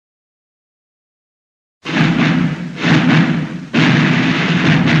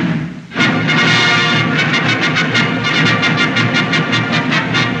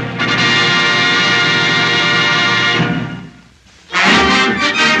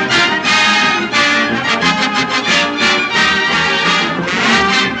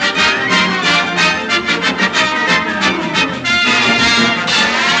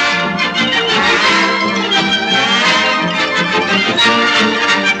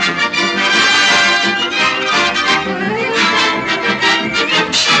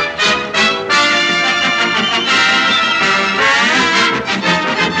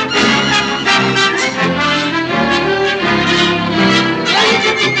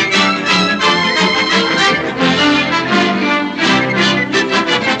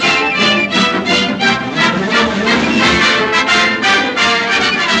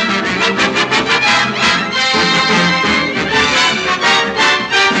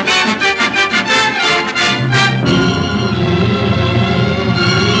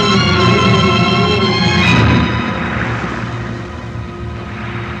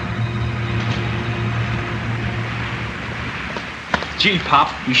Gee,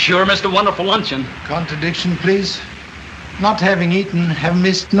 Pop, you sure missed a wonderful luncheon. Contradiction, please. Not having eaten, have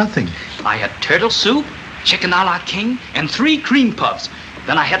missed nothing. I had turtle soup, chicken a la king, and 3 cream puffs.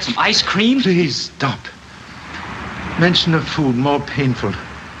 Then I had some ice cream. Please stop. Mention of food more painful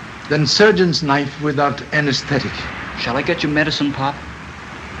than surgeon's knife without anesthetic. Shall I get you medicine, Pop?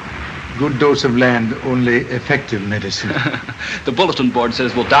 Good dose of land, only effective medicine. The bulletin board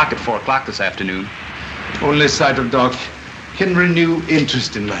says we'll dock at 4 o'clock this afternoon. Only sight of dock can renew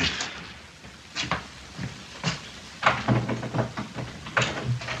interest in life.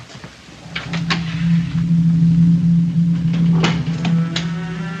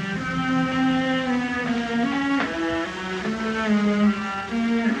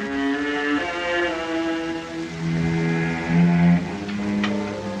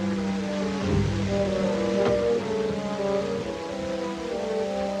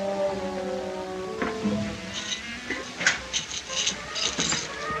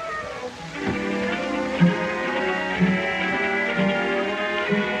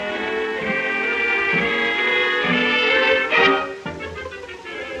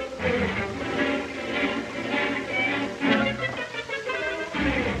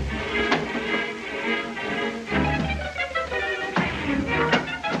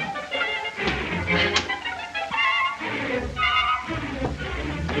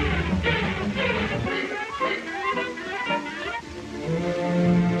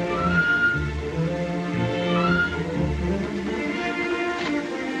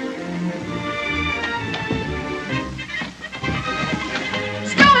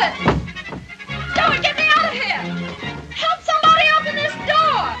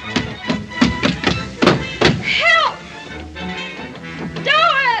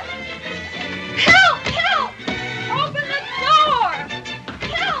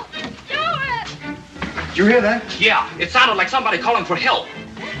 You hear that? Yeah, it sounded like somebody calling for help.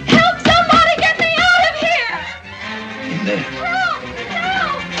 Help! Somebody get me out of here! In there. Help!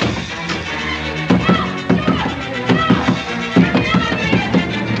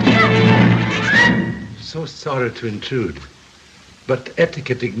 Help! So sorry to intrude, but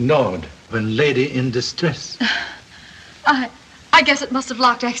etiquette ignored when lady in distress. I guess it must have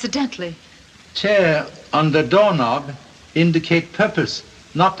locked accidentally. Chair on the doorknob indicate purpose,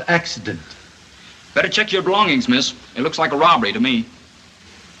 not accident. Better check your belongings, miss. It looks like a robbery to me.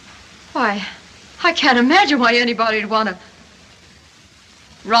 Why, I can't imagine why anybody'd want to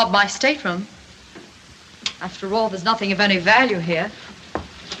rob my stateroom. After all, there's nothing of any value here.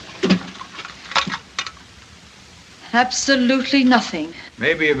 Absolutely nothing.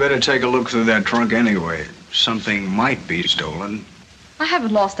 Maybe you better take a look through that trunk anyway. Something might be stolen. I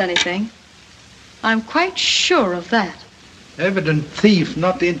haven't lost anything. I'm quite sure of that. Evident thief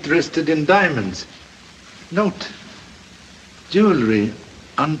not interested in diamonds. Note, jewelry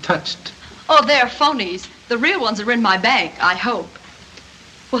untouched. Oh, they're phonies. The real ones are in my bank, I hope.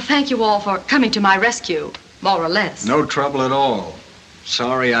 Well, thank you all for coming to my rescue, more or less. No trouble at all.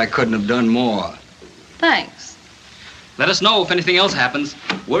 Sorry I couldn't have done more. Thanks. Let us know if anything else happens.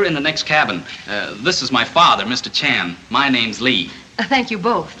 We're in the next cabin. This is my father, Mr. Chan. My name's Lee. Thank you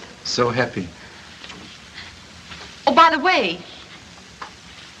both. So happy. Oh, by the way,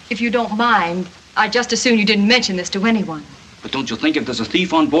 if you don't mind, I'd just as soon you didn't mention this to anyone. But don't you think if there's a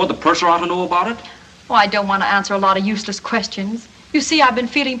thief on board, the purser ought to know about it? Oh, I don't want to answer a lot of useless questions. You see, I've been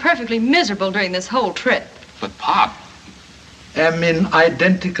feeling perfectly miserable during this whole trip. But, Pop... Am in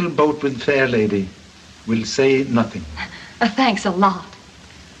identical boat with fair lady. Will say nothing. Thanks a lot.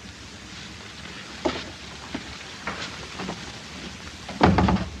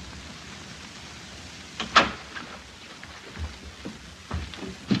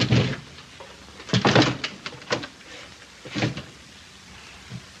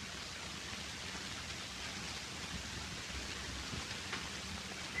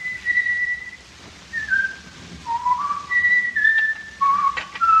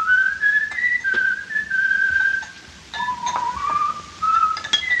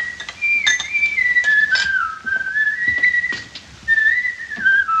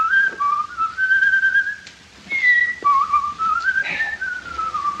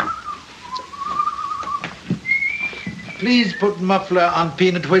 Please put muffler on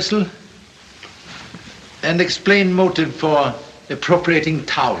peanut whistle and explain motive for appropriating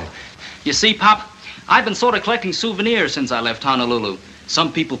towel. You see, Pop, I've been sort of collecting souvenirs since I left Honolulu.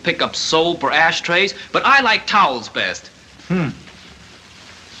 Some people pick up soap or ashtrays, but I like towels best.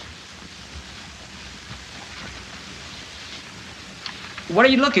 What are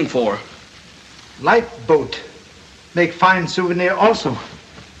you looking for? Lifeboat. Make fine souvenir also.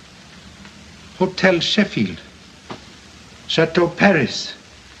 Hotel Sheffield. Chateau Paris.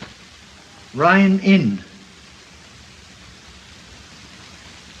 Rhine Inn.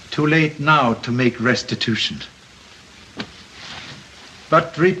 Too late now to make restitution.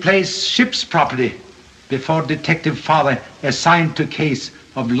 But replace ship's property before Detective Father assigned to case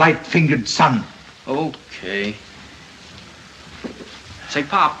of light-fingered son. Okay. Say,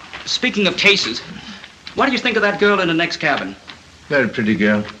 Pop, speaking of cases, what do you think of that girl in the next cabin? Very pretty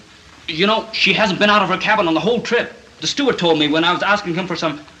girl. You know, she hasn't been out of her cabin on the whole trip. The steward told me when I was asking him for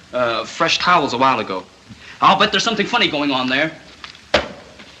some fresh towels a while ago. I'll bet there's something funny going on there.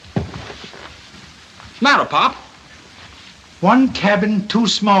 Matter, Pop? One cabin too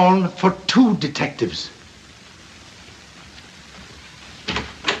small for 2 detectives.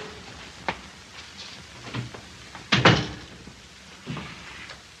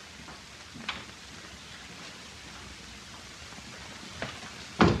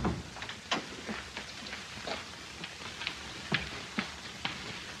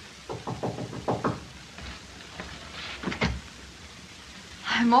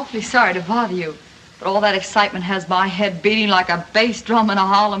 I'm awfully sorry to bother you, but all that excitement has my head beating like a bass drum in a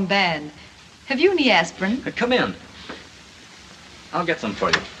Harlem band. Have you any aspirin? Come in. I'll get some for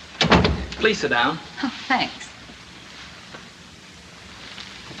you. Please sit down. Oh, thanks.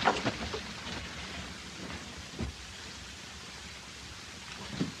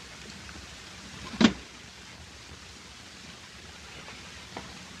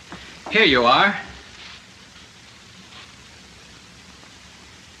 Here you are.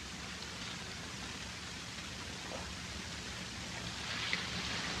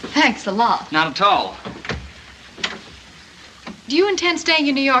 Thanks a lot. Not at all. Do you intend staying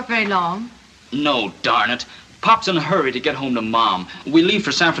in New York very long? No, darn it. Pop's in a hurry to get home to Mom. We leave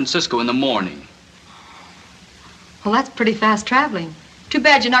for San Francisco in the morning. Well, that's pretty fast traveling. Too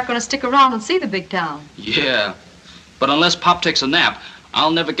bad you're not going to stick around and see the big town. Yeah. But unless Pop takes a nap,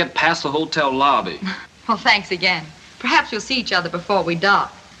 I'll never get past the hotel lobby. Well, thanks again. Perhaps we'll see each other before we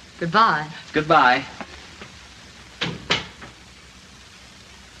dock. Goodbye. Goodbye.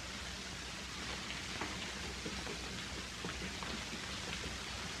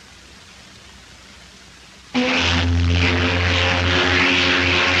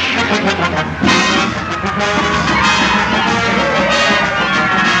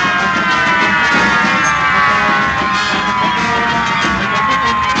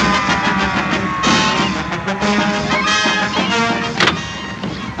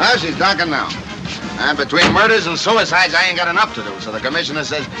 She's docking now. And between murders and suicides, I ain't got enough to do. So the commissioner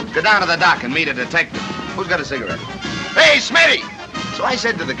says, go down to the dock and meet a detective. Who's got a cigarette? Hey, Smitty! So I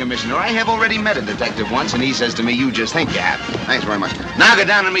said to the commissioner, I have already met a detective once, and he says to me, you just think you have. Thanks very much. Now go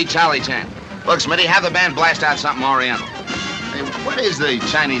down and meet Charlie Chan. Look, Smitty, have the band blast out something oriental. Hey, what is the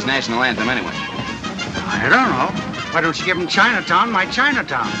Chinese national anthem anyway? I don't know. Why don't you give him Chinatown, my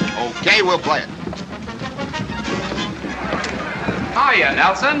Chinatown? Okay, we'll play it. Hiya,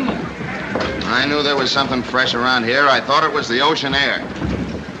 Nelson. I knew there was something fresh around here. I thought it was the ocean air.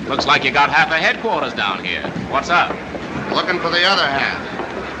 Looks like you got half a headquarters down here. What's up? Looking for the other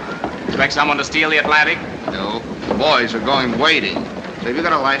half. Expect someone to steal the Atlantic? No, the boys are going wading. So have you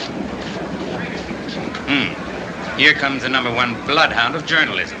got a license? Here comes the #1 bloodhound of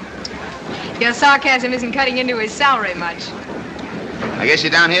journalism. Your sarcasm isn't cutting into his salary much. I guess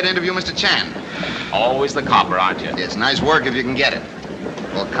you're down here to interview Mr. Chan. Always the copper, aren't you? It's nice work if you can get it.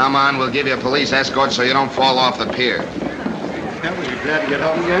 Well, come on, we'll give you a police escort so you don't fall off the pier. Yeah, were you glad to get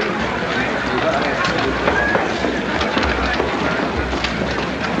home again?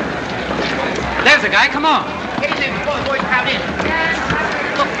 There's the guy, come on. Get in there before the boys crowd in.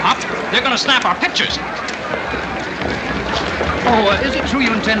 Look, Pop, they're gonna snap our pictures. Oh, is it true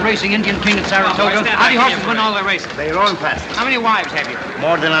you intend racing Indian King at Saratoga? How do horses win all their races? They're all fast. How many wives have you?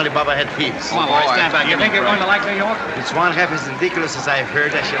 More than Alibaba had thieves. Come on, boys, stand back. You think you're going to like New York? It's one half as ridiculous as I've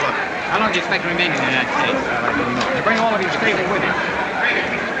heard as you look. How long do you expect to remain in the United States? I don't know. You bring all of your stable with you.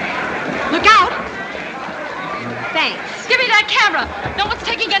 Look out! Thanks. Give me that camera. No one's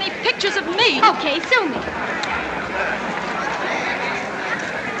taking any pictures of me. Okay, sue me.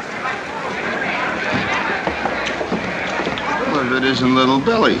 Well, if it isn't little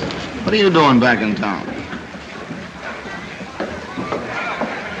Billy, what are you doing back in town?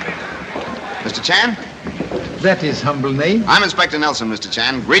 Mr. Chan? That is humble name. I'm Inspector Nelson, Mr.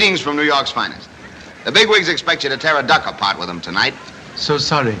 Chan. Greetings from New York's finest. The bigwigs expect you to tear a duck apart with them tonight. So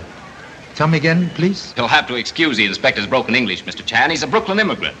sorry. Come again, please. You'll have to excuse the inspector's broken English, Mr. Chan. He's a Brooklyn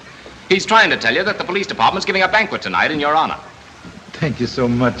immigrant. He's trying to tell you that the police department's giving a banquet tonight in your honor. Thank you so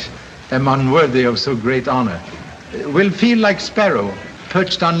much. I'm unworthy of so great honor. We'll feel like sparrow,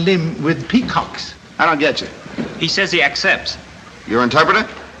 perched on limb with peacocks. I don't get you. He says he accepts. Your interpreter?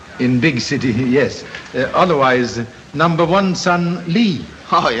 In big city, yes. Otherwise, number one son, Lee.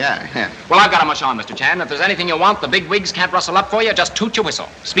 Oh, yeah. Well, I've got a mush on, Mr. Chan. If there's anything you want, the big wigs can't rustle up for you. Just toot your whistle.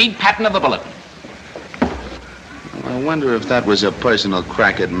 Speed pattern of the bulletin. I wonder if that was a personal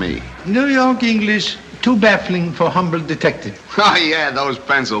crack at me. New York English, too baffling for humble detective. Oh, yeah, those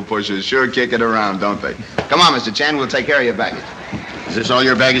pencil pushers sure kick it around, don't they? Come on, Mr. Chan, we'll take care of your baggage. Is this all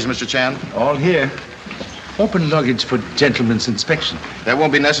your baggage, Mr. Chan? All here. Open luggage for gentleman's inspection. That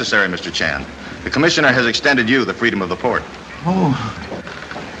won't be necessary, Mr. Chan. The commissioner has extended you the freedom of the port. Oh,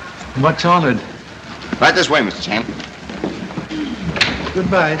 much honored. Right this way, Mr. Chan.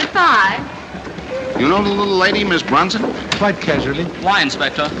 Goodbye. Goodbye. You know the little lady, Miss Brunson? Quite casually. Why,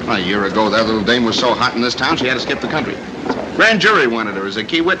 Inspector? A year ago, that little dame was so hot in this town, she had to skip the country. Grand jury wanted her as a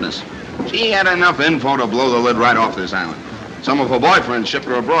key witness. She had enough info to blow the lid right off this island. Some of her boyfriends shipped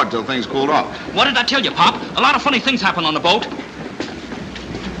her abroad till things cooled off. What did I tell you, Pop? A lot of funny things happen on the boat.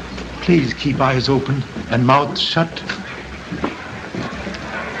 Please keep eyes open and mouth shut.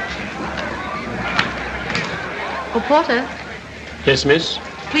 Oh, Porter, Yes, miss?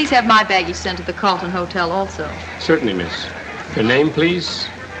 please have my baggage sent to the Carlton Hotel also. Certainly, miss. Your name, please?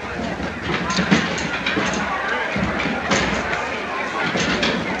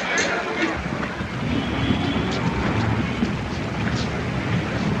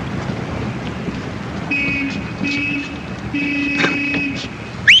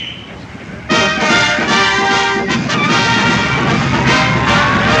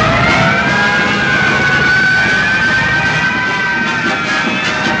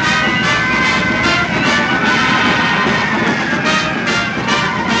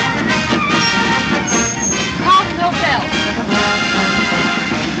 Carlton Hotel.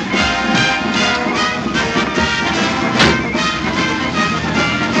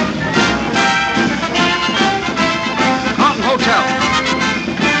 Carlton Hotel.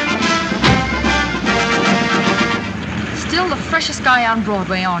 Still the freshest guy on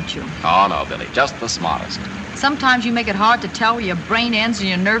Broadway, aren't you? Oh, no, Billy. Just the smartest. Sometimes you make it hard to tell where your brain ends and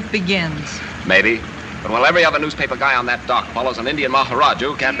your nerve begins. Maybe. But while every other newspaper guy on that dock follows an Indian Maharaja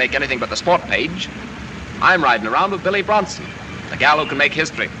who can't make anything but the sport page, I'm riding around with Billy Bronson, the gal who can make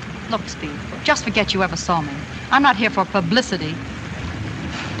history. Look, Speed, just forget you ever saw me. I'm not here for publicity.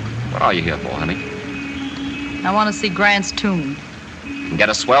 What are you here for, honey? I want to see Grant's tomb. And get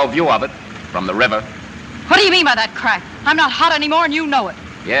a swell view of it from the river. What do you mean by that crack? I'm not hot anymore and you know it.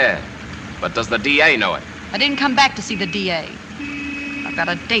 Yeah, but does the DA know it? I didn't come back to see the DA. I've got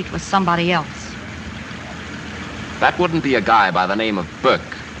a date with somebody else. That wouldn't be a guy by the name of Burke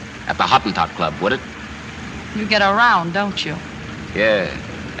at the Hottentot Club, would it? You get around, don't you? Yeah,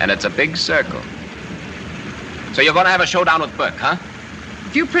 and it's a big circle. So you're going to have a showdown with Burke, huh?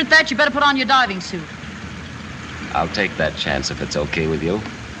 If you print that, you better put on your diving suit. I'll take that chance if it's okay with you.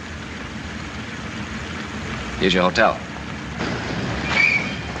 Here's your hotel.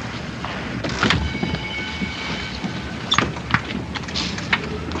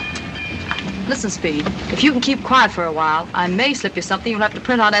 Listen, Speed, if you can keep quiet for a while, I may slip you something you'll have to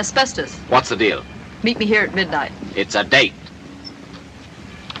print on asbestos. What's the deal? Meet me here at midnight. It's a date.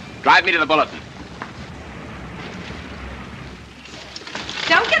 Drive me to the bulletin.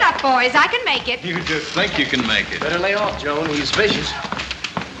 Don't get up, boys. I can make it. You just think you can make it. Better lay off, Joan. He's vicious.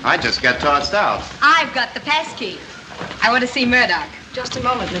 I just got tossed out. I've got the pass key. I want to see Murdoch. Just a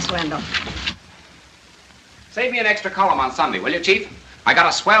moment, Miss Wendell. Save me an extra column on Sunday, will you, Chief? I got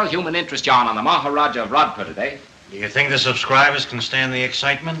a swell human interest yarn on the Maharaja of Rodpur today. Do you think the subscribers can stand the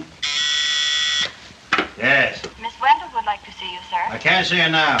excitement? Yes. Miss Wendell would like to see you, sir. I can't see her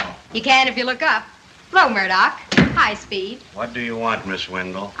now. You can if you look up. Hello, Murdoch. Hi, Speed. What do you want, Miss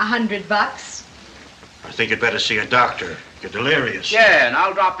Wendell? $100. I think you'd better see a doctor. You're delirious. Yeah, and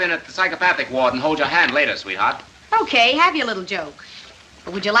I'll drop in at the psychopathic ward and hold your hand later, sweetheart. Okay, have your little joke.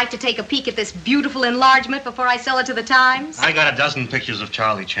 But would you like to take a peek at this beautiful enlargement before I sell it to the Times? I got a dozen pictures of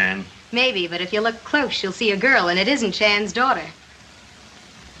Charlie Chan. Maybe, but if you look close, you'll see a girl, and it isn't Chan's daughter.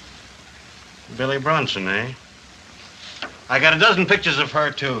 Billy Bronson, eh? I got a dozen pictures of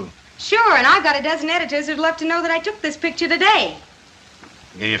her, too. Sure, and I've got a dozen editors who'd love to know that I took this picture today.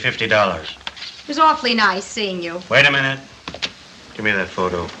 I'll give you $50. It was awfully nice seeing you. Wait a minute. Give me that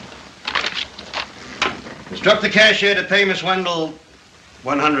photo. Instruct the cashier to pay Miss Wendell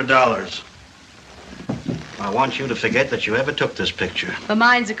 $100. I want you to forget that you ever took this picture. But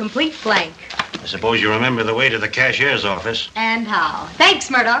mine's a complete blank. I suppose you remember the way to the cashier's office. And how? Thanks,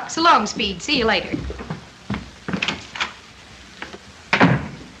 Murdoch. So long, Speed. See you later.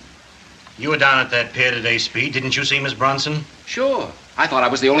 You were down at that pier today, Speed. Didn't you see Miss Bronson? Sure. I thought I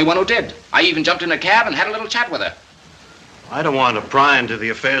was the only one who did. I even jumped in a cab and had a little chat with her. I don't want to pry into the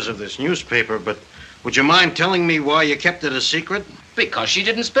affairs of this newspaper, but would you mind telling me why you kept it a secret? Because she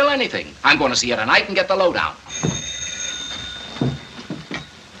didn't spill anything. I'm going to see her tonight and get the lowdown.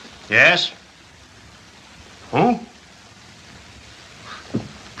 Yes? Who?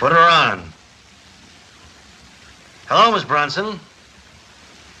 Put her on. Hello, Miss Bronson.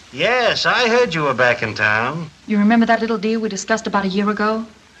 Yes, I heard you were back in town. You remember that little deal we discussed about a year ago?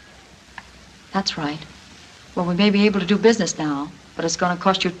 That's right. Well, we may be able to do business now, but it's going to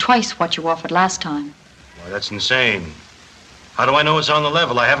cost you twice what you offered last time. Why, that's insane. How do I know it's on the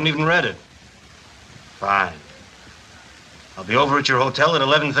level? I haven't even read it. Fine. I'll be over at your hotel at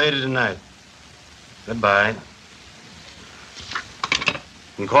 11:30 tonight. Goodbye.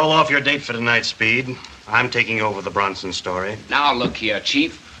 You can call off your date for tonight, Speed. I'm taking over the Bronson story. Now, look here,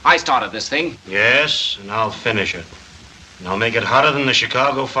 Chief. I started this thing. Yes, and I'll finish it. And I'll make it hotter than the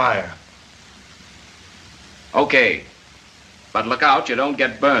Chicago fire. Okay. But look out, you don't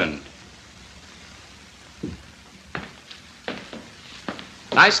get burned.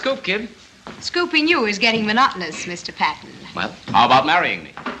 Nice scoop, kid. Scooping you is getting monotonous, Mr. Patton. Well, how about marrying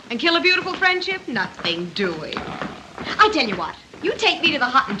me? And kill a beautiful friendship? Nothing doing. I tell you what, you take me to the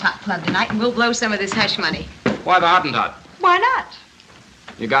Hottentot Club tonight and we'll blow some of this hush money. Why the Hottentot? Why not?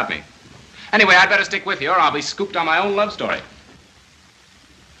 You got me. Anyway, I'd better stick with you or I'll be scooped on my own love story.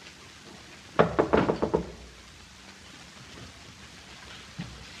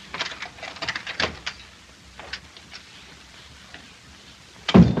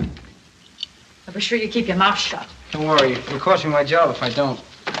 I'll be sure you keep your mouth shut. Don't worry. It'll cost me my job if I don't.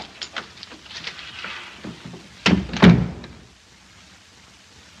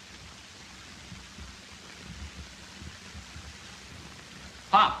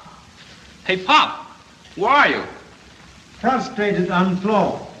 Pop. Hey, Pop. Where are you? Prostrated on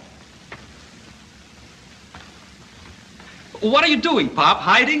floor. What are you doing, Pop?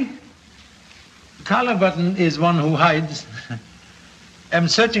 Hiding? Collar button is one who hides. I'm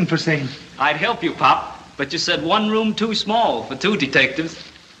searching for things. I'd help you, Pop, but you said one room too small for two detectives.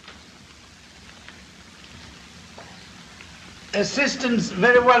 Assistance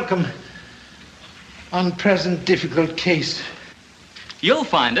very welcome on present difficult case. You'll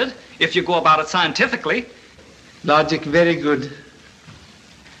find it if you go about it scientifically. Logic very good.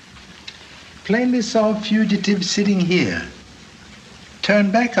 Plainly saw fugitive sitting here.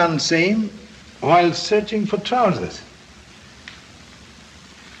 Turn back on same while searching for trousers.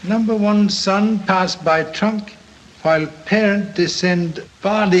 Number one son passed by trunk while parent descend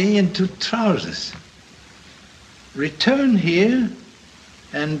body into trousers. Return here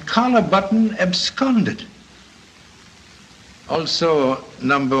and collar button absconded. Also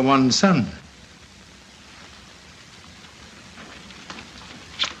number one son.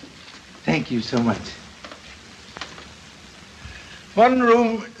 Thank you so much. One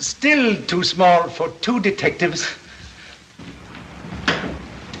room still too small for two detectives.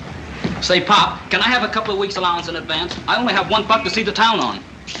 Say, Pop, can I have a couple of weeks' allowance in advance? I only have $1 to see the town on.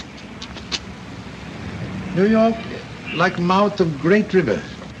 New York, like mouth of great river.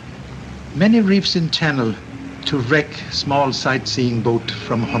 Many reefs in channel to wreck small sightseeing boat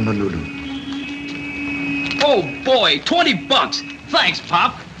from Honolulu. Oh, boy, $20. Thanks,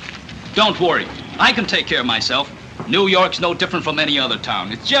 Pop. Don't worry. I can take care of myself. New York's no different from any other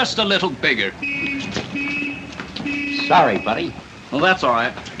town. It's just a little bigger. Sorry, buddy. Well, that's all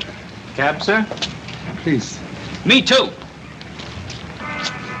right. Cab, sir? Please. Me too.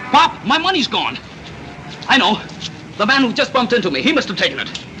 Pop, my money's gone. I know. The man who just bumped into me, he must have taken it.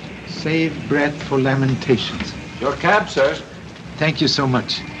 Save breath for lamentations. Your cab, sir. Thank you so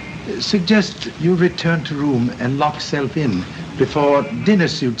much. Suggest you return to room and lock self in before dinner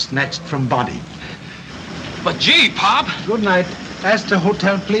suit snatched from body. But gee, Pop. Good night. Ask the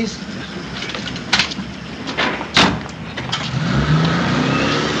hotel, please.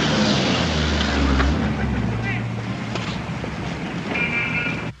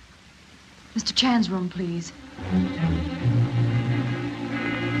 Mr. Chan's room, please.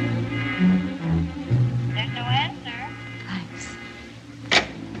 There's no answer. Thanks.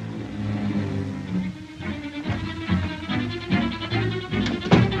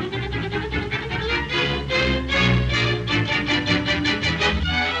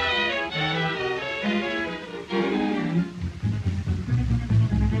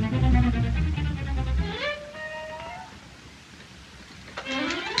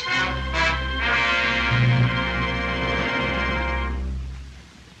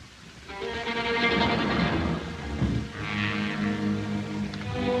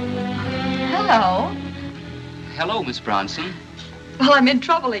 Hello, Miss Bronson. Well, I'm in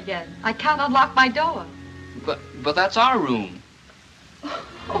trouble again. I can't unlock my door. But that's our room.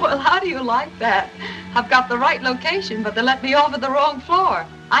 Oh, well, how do you like that? I've got the right location, but they let me off at the wrong floor.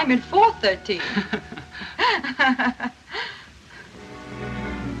 I'm in 413.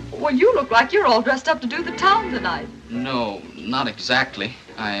 Well, you look like you're all dressed up to do the town tonight. No, not exactly.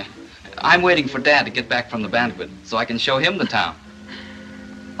 I'm waiting for Dad to get back from the banquet so I can show him the town.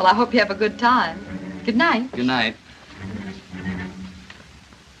 Well, I hope you have a good time. Good night. Good night.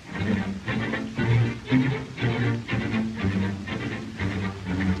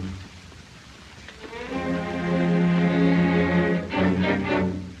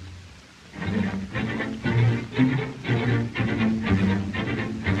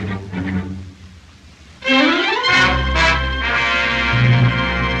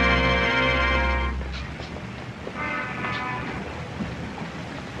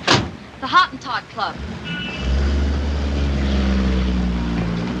 The Hottentot Club.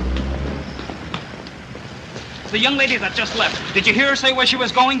 The young lady that just left. Did you hear her say where she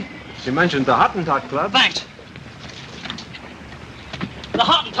was going? She mentioned the Hottentot Club. Thanks. The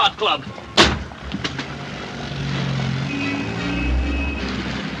Hottentot Club.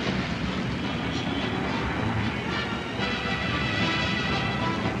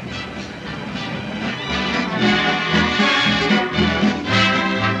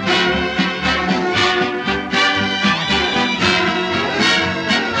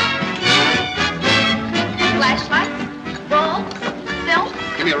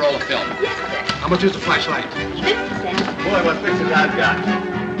 Give me a roll of film. Yes, sir. How much is the flashlight? 50 cents. Boy, what pictures I've got.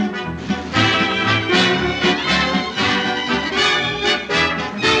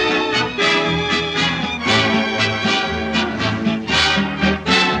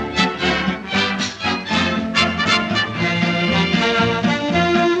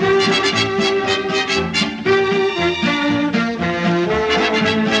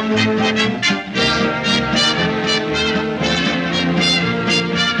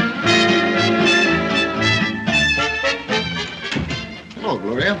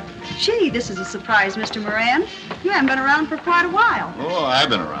 Gee, this is a surprise, Mr. Moran. You haven't been around for quite a while. Oh, I've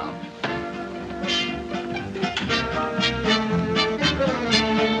been around.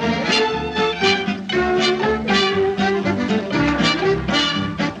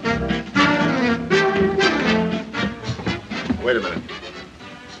 Wait a minute.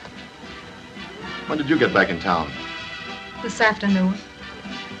 When did you get back in town? This afternoon.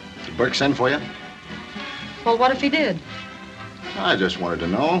 Did Burke send for you? Well, what if he did? I just wanted to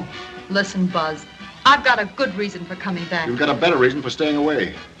know. Listen, Buzz, I've got a good reason for coming back. You've got a better reason for staying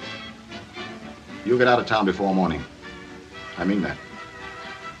away. You get out of town before morning. I mean that.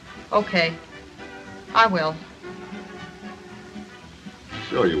 Okay. I will.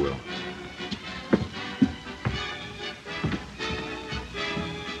 Sure you will.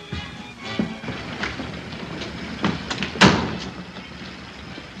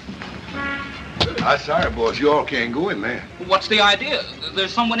 I'm sorry, boss. You all can't go in there. What's the idea?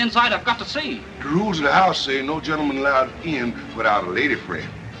 There's someone inside I've got to see. The rules of the house say no gentleman allowed in without a lady friend.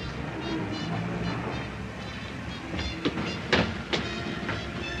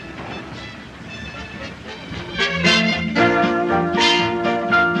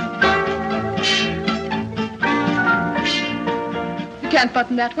 You can't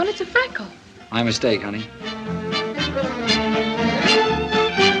button that one. It's a freckle. My mistake, honey.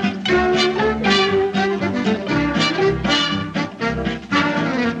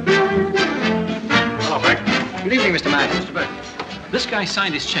 Good evening, Mr. Marsh. Mr. Burke, this guy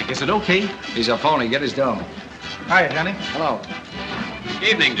signed his check. Is it okay? He's a phony. Get his dough. Hi, Johnny. Hello.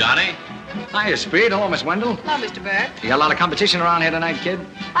 Evening, Johnny. Hiya, Speed. Hello, Miss Wendell. Hello, Mr. Burke. You got a lot of competition around here tonight, kid?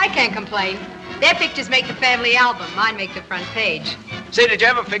 I can't complain. Their pictures make the family album. Mine make the front page. Say, did you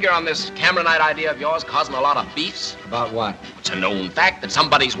ever figure on this camera night idea of yours causing a lot of beefs? About what? It's a known fact that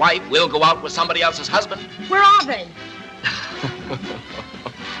somebody's wife will go out with somebody else's husband. Where are they?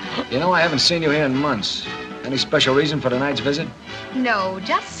 You know, I haven't seen you here in months. Any special reason for tonight's visit? No,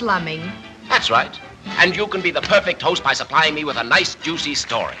 just slumming. That's right. And you can be the perfect host by supplying me with a nice, juicy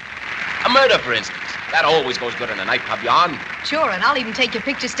story. A murder, for instance. That always goes good in a nightclub, Jan. Sure, and I'll even take your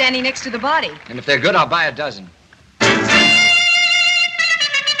picture standing next to the body. And if they're good, I'll buy a dozen.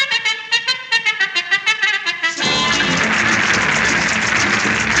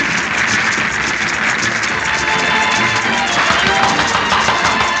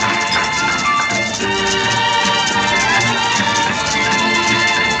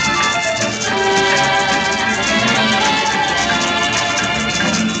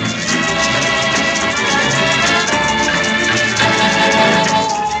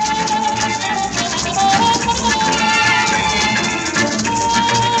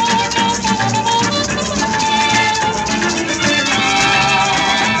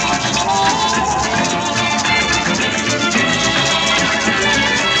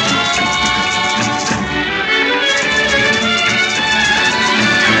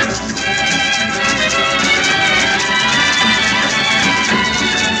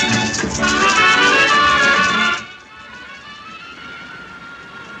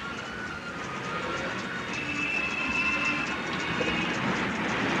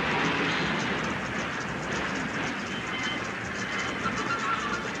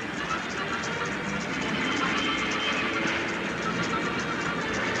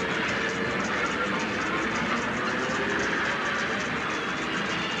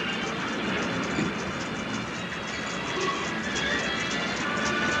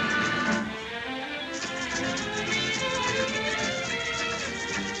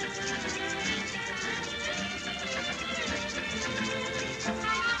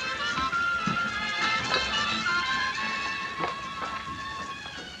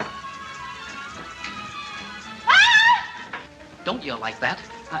 Don't yell like that.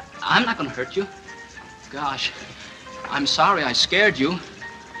 I'm not going to hurt you. Gosh, I'm sorry I scared you.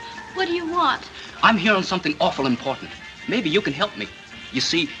 What do you want? I'm here on something awful important. Maybe you can help me. You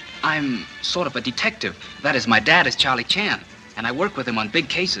see, I'm sort of a detective. That is, my dad is Charlie Chan, and I work with him on big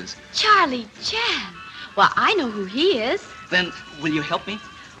cases. Charlie Chan? Well, I know who he is. Then, will you help me?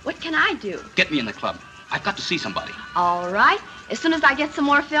 What can I do? Get me in the club. I've got to see somebody. All right. As soon as I get some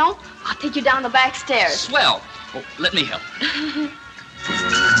more film, I'll take you down the back stairs. Swell. Oh, let me help.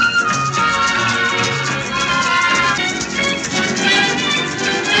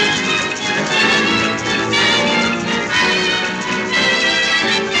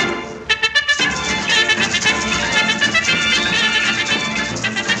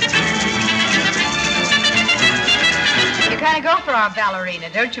 You kind of go for our ballerina,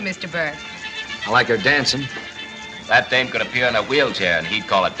 don't you, Mr. Burke? I like her dancing. That dame could appear in a wheelchair, and he'd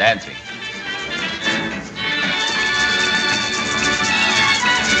call it dancing.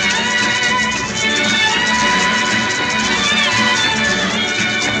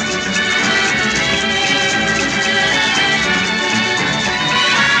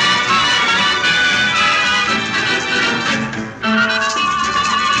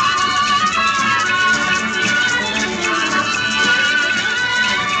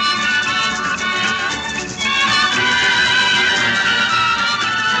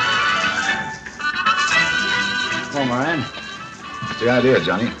 What's the idea,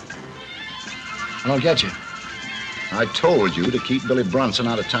 Johnny? I don't get you. I told you to keep Billy Brunson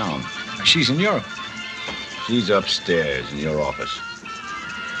out of town. She's in Europe. She's upstairs in your office.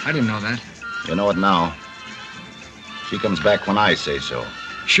 I didn't know that. You know it now. She comes back when I say so.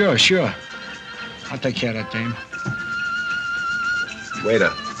 Sure. I'll take care of that dame.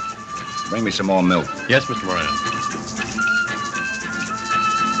 Waiter, bring me some more milk. Yes, Mr. Moran.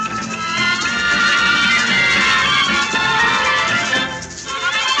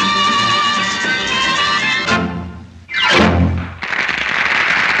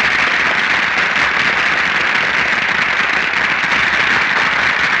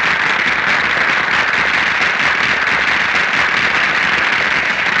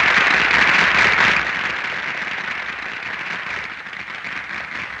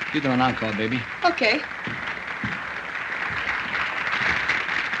 You do an encore, baby. Okay.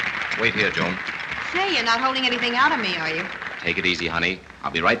 Wait here, Joan. Say, you're not holding anything out of me, are you? Take it easy, honey.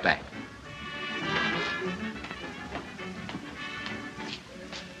 I'll be right back.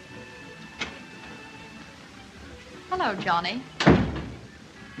 Hello, Johnny. What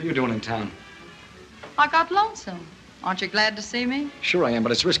are you doing in town? I got lonesome. Aren't you glad to see me? Sure I am,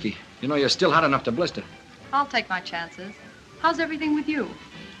 but it's risky. You know, you're still hot enough to blister. I'll take my chances. How's everything with you?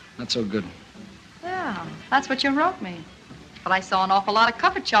 Not so good. Yeah, that's what you wrote me. But I saw an awful lot of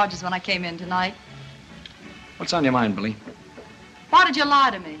cover charges when I came in tonight. What's on your mind, Billy? Why did you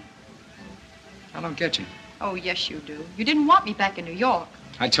lie to me? I don't get you. Oh, yes, you do. You didn't want me back in New York.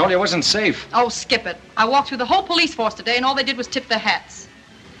 I told you it wasn't safe. Oh, skip it. I walked through the whole police force today, and all they did was tip their hats.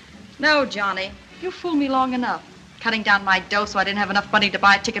 No, Johnny, you fooled me long enough. Cutting down my dough so I didn't have enough money to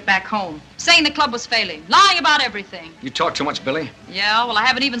buy a ticket back home. Saying the club was failing. Lying about everything. You talk too much, Billy. Yeah, well, I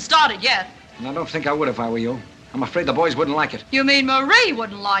haven't even started yet. And I don't think I would if I were you. I'm afraid the boys wouldn't like it. You mean Marie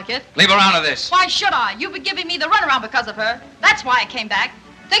wouldn't like it? Leave her out of this. Why should I? You've been giving me the runaround because of her. That's why I came back.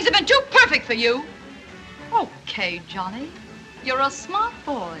 Things have been too perfect for you. Okay, Johnny. You're a smart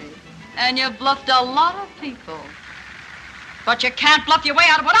boy. And you've bluffed a lot of people. But you can't bluff your way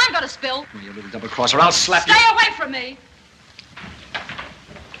out of what I'm going to spill. You little double-crosser, I'll slap you. Stay away from me.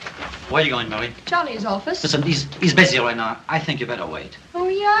 Where are you going, Millie? Charlie's office. Listen, he's busy right now. I think you better wait. Oh,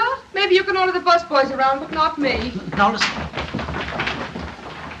 yeah? Maybe you can order the busboys around, but not me. Now, listen.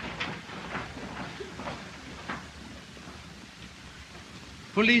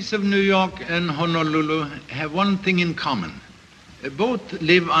 Police of New York and Honolulu have one thing in common. Both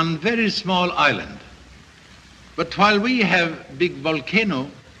live on very small island. But while we have big volcano,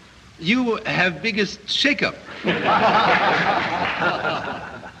 you have biggest shakeup.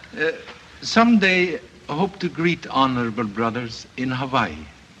 Someday, hope to greet honorable brothers in Hawaii,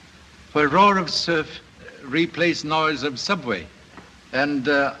 where roar of surf replace noise of subway, and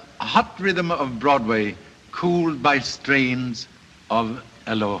hot rhythm of Broadway cooled by strains of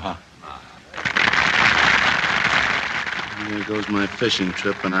aloha. There goes my fishing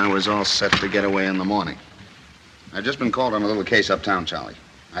trip, and I was all set to get away in the morning. I've just been called on a little case uptown, Charlie.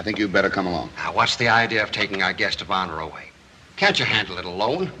 I think you'd better come along. Now, what's the idea of taking our guest of honor away? Can't you handle it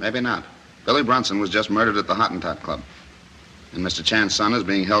alone? Maybe not. Billy Brunson was just murdered at the Hottentot Club. And Mr. Chan's son is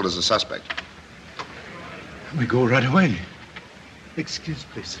being held as a suspect. We go right away. Excuse,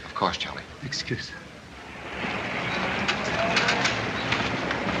 please. Of course, Charlie. Excuse.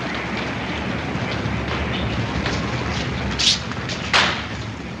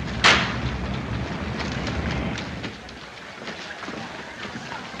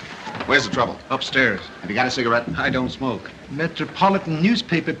 Where's the trouble? Upstairs. Have you got a cigarette? I don't smoke. Metropolitan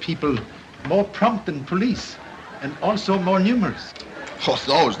newspaper people, more prompt than police, and also more numerous. Oh,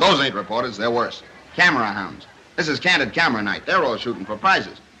 those ain't reporters. They're worse. Camera hounds. This is candid camera night. They're all shooting for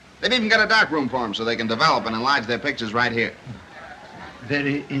prizes. They've even got a dark room for them so they can develop and enlarge their pictures right here.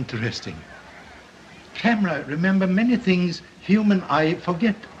 Very interesting. Camera remember many things human eye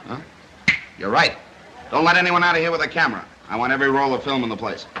forget. Huh? You're right. Don't let anyone out of here with a camera. I want every roll of film in the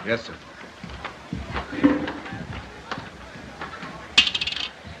place. Yes, sir.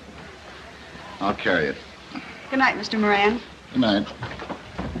 I'll carry it. Good night, Mr. Moran. Good night.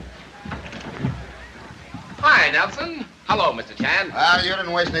 Hi, Nelson. Hello, Mr. Chan. Well, you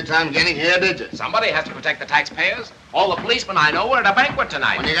didn't waste any time getting here, did you? Somebody has to protect the taxpayers. All the policemen I know were at a banquet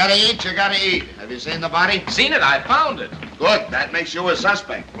tonight. When you gotta eat, you gotta eat. Have you seen the body? Seen it. I found it. Good. That makes you a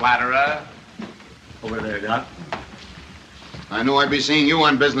suspect. Flatterer. Over there, Doc. I knew I'd be seeing you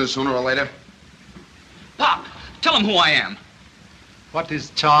on business sooner or later. Pop, tell him who I am. What is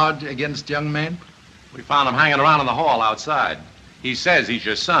charge against young man? We found him hanging around in the hall outside. He says he's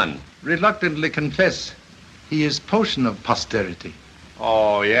your son. Reluctantly confess, he is portion of posterity.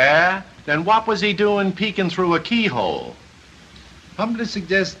 Oh, yeah? Then what was he doing peeking through a keyhole? Humbly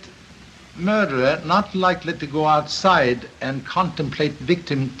suggest murderer not likely to go outside and contemplate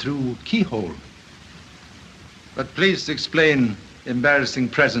victim through keyhole. But please explain embarrassing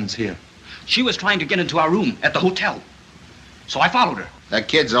presence here. She was trying to get into our room at the hotel. So I followed her. That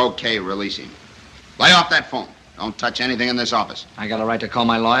kid's okay. Release him. Lay off that phone. Don't touch anything in this office. I got a right to call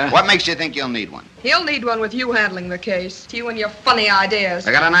my lawyer? What makes you think you'll need one? He'll need one with you handling the case. You and your funny ideas.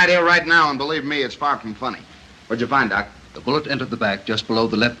 I got an idea right now, and believe me, it's far from funny. What'd you find, Doc? The bullet entered the back just below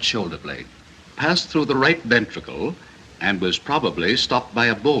the left shoulder blade, passed through the right ventricle, and was probably stopped by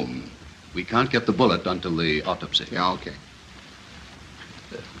a bone. We can't get the bullet until the autopsy. Yeah, okay.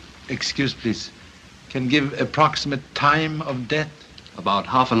 Excuse, please. Can give approximate time of death? About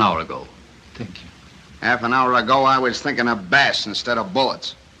half an hour ago. Thank you. Half an hour ago, I was thinking of bass instead of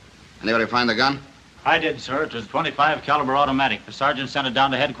bullets. Anybody find the gun? I did, sir. It was a .25 caliber automatic. The sergeant sent it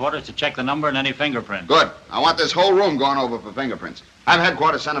down to headquarters to check the number and any fingerprint. Good. I want this whole room going over for fingerprints. Have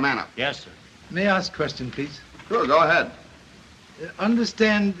headquarters send a man up. Yes, sir. May I ask a question, please? Sure, go ahead.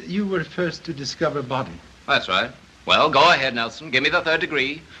 Understand you were first to discover body. That's right. Well, go ahead, Nelson. Give me the third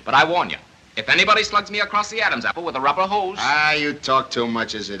degree. But I warn you, if anybody slugs me across the Adam's apple with a rubber hose... Ah, you talk too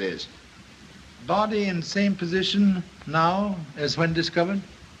much as it is. Body in same position now as when discovered?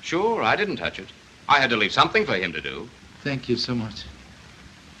 Sure, I didn't touch it. I had to leave something for him to do. Thank you so much.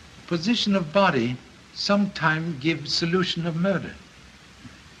 Position of body sometime gives solution of murder.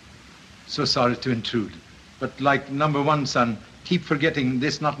 So sorry to intrude, but like number one son, keep forgetting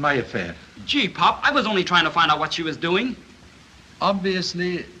this not my affair. Gee, Pop, I was only trying to find out what she was doing.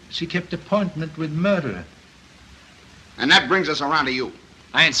 Obviously, she kept appointment with murderer. And that brings us around to you.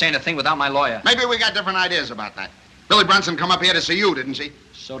 I ain't saying a thing without my lawyer. Maybe we got different ideas about that. Billy Brunson come up here to see you, didn't she?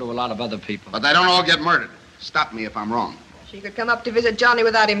 So do a lot of other people. But they don't all get murdered. Stop me if I'm wrong. She could come up to visit Johnny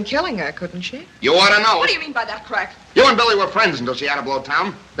without him killing her, couldn't she? You ought to know. What do you mean by that crack? You and Billy were friends until she had to blow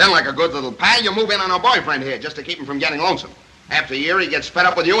town. Then, like a good little pal, you move in on her boyfriend here just to keep him from getting lonesome. After a year, he gets fed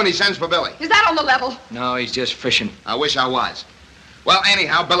up with you and he sends for Billy. Is that on the level? No, he's just fishing. I wish I was. Well,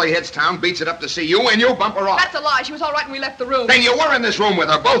 anyhow, Billy hits town, beats it up to see you, and you bump her off. That's a lie. She was all right when we left the room. Then you were in this room with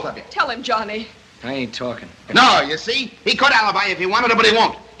her, both of you. Tell him, Johnny. I ain't talking. No, you see? He could alibi if he wanted to, but he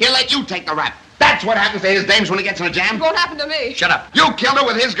won't. He'll let you take the rap. That's what happens to his dames when he gets in a jam. It won't happen to me. Shut up. You killed her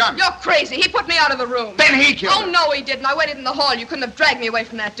with his gun. You're crazy. He put me out of the room. Then he killed her. Oh, no, he didn't. I waited in the hall. You couldn't have dragged me away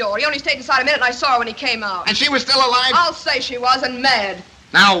from that door. He only stayed inside a minute, and I saw her when he came out. And she was still alive? I'll say she was, and mad.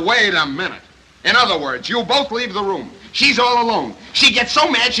 Now, wait a minute. In other words, you both leave the room. She's all alone. She gets so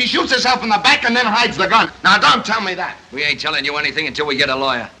mad, she shoots herself in the back and then hides the gun. Now, don't tell me that. We ain't telling you anything until we get a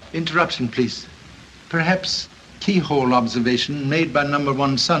lawyer. Interruption, please. Perhaps keyhole observation made by number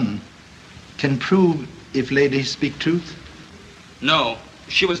one son can prove if ladies speak truth? No.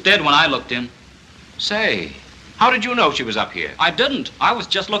 She was dead when I looked in. Say, how did you know she was up here? I didn't. I was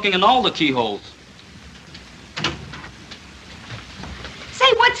just looking in all the keyholes.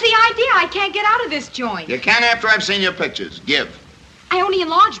 Say, what's the idea? I can't get out of this joint. You can after I've seen your pictures. Give. I only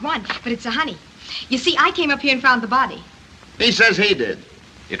enlarged one, but it's a honey. You see, I came up here and found the body. He says he did.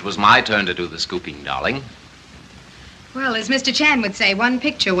 It was my turn to do the scooping, darling. Well, as Mr. Chan would say, one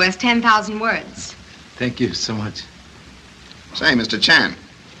picture worth 10,000 words. Thank you so much. Say, Mr. Chan,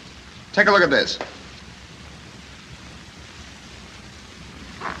 take a look at this.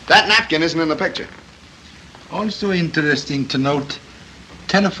 That napkin isn't in the picture. Also interesting to note,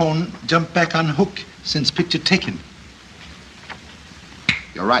 telephone jumped back on hook since picture taken.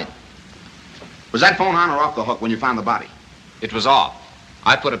 You're right. Was that phone on or off the hook when you found the body? It was off.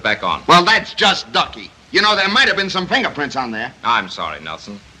 I put it back on. Well, that's just ducky. You know, there might have been some fingerprints on there. I'm sorry,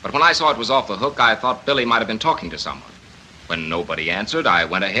 Nelson. But when I saw it was off the hook, I thought Billy might have been talking to someone. When nobody answered, I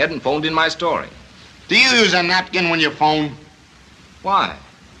went ahead and phoned in my story. Do you use a napkin when you phone? Why?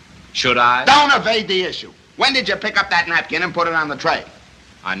 Should I? Don't evade the issue. When did you pick up that napkin and put it on the tray?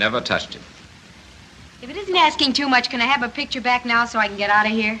 I never touched it. If it isn't asking too much, can I have a picture back now so I can get out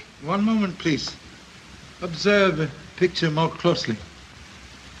of here? One moment, please. Observe the picture more closely.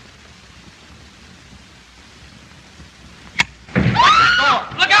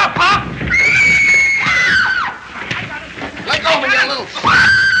 Look out, Pop! Let go of me, you little...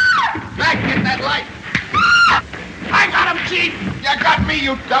 Back, get that light. I got him, Chief! You got me,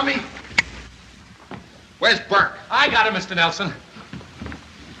 you dummy. Where's Burke? I got him, Mr. Nelson.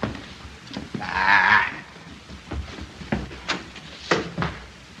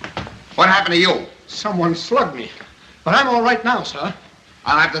 What happened to you? Someone slugged me. But I'm all right now, sir.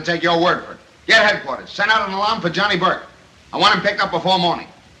 I'll have to take your word for it. Get headquarters. Send out an alarm for Johnny Burke. I want him picked up before morning.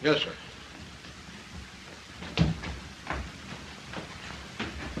 Yes, sir.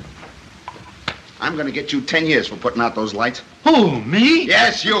 I'm going to get you 10 years for putting out those lights. Who, me?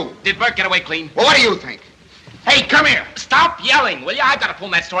 Yes, you. Did Burke get away clean? Well, what do you think? Hey, come here. Stop yelling, will you? I've got to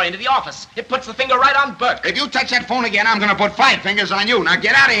pull that story into the office. It puts the finger right on Burke. If you touch that phone again, I'm going to put 5 fingers on you. Now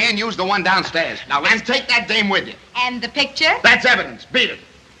get out of here and use the one downstairs. Now, and take that dame with you. And the picture? That's evidence. Beat it.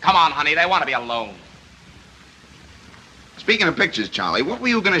 Come on, honey. They want to be alone. Speaking of pictures, Charlie, what were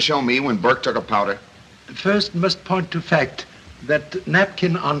you going to show me when Burke took a powder? First must point to fact that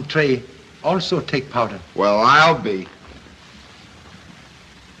napkin on tray also take powder. Well, I'll be.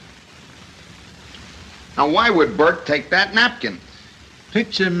 Now, why would Burke take that napkin?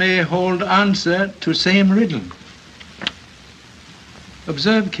 Picture may hold answer to same riddle.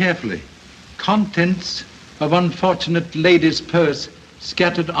 Observe carefully. Contents of unfortunate lady's purse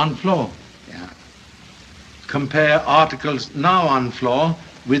scattered on floor. Yeah. Compare articles now on floor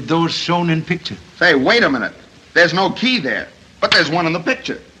with those shown in picture. Say, wait a minute. There's no key there, but there's one in the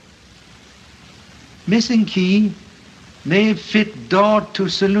picture. Missing key may fit door to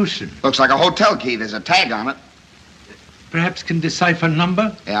solution. Looks like a hotel key. There's a tag on it. Perhaps can decipher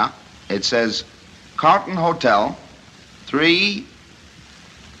number? Yeah. It says Carlton Hotel,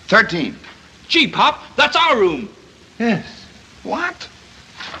 313. Gee, Pop, that's our room. Yes. What?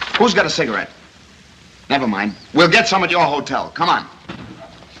 Who's got a cigarette? Never mind. We'll get some at your hotel. Come on.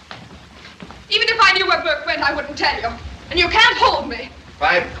 Even if I knew where Burke went, I wouldn't tell you. And you can't hold me.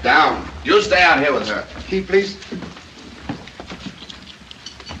 Pipe down. You stay out here with her. Key, please.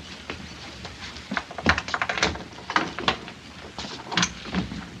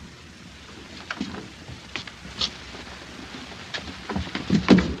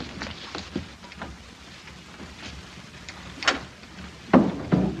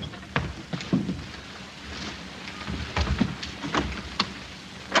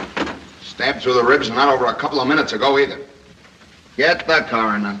 Stabbed through the ribs and not over a couple of minutes ago either. Get the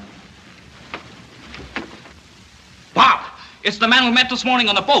coroner. Pop, it's the man we met this morning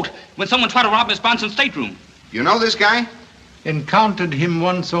on the boat when someone tried to rob Miss Bronson's stateroom. You know this guy? Encountered him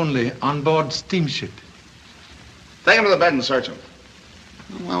once only on board steamship. Take him to the bed and search him.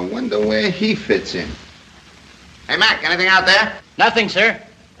 Well, I wonder where he fits in. Hey, Mac, anything out there? Nothing, sir.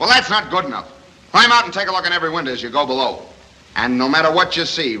 Well, that's not good enough. Climb out and take a look in every window as you go below. And no matter what you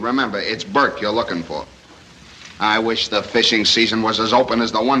see, remember, it's Burke you're looking for. I wish the fishing season was as open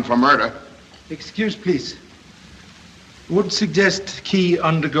as the one for murder. Excuse, please. Would suggest Key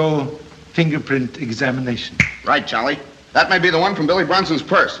undergo fingerprint examination. Right, Charlie. That may be the one from Billy Bronson's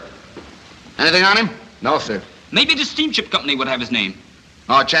purse. Anything on him? No, sir. Maybe the steamship company would have his name.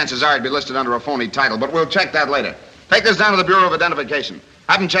 Oh, chances are he'd be listed under a phony title, but we'll check that later. Take this down to the Bureau of Identification.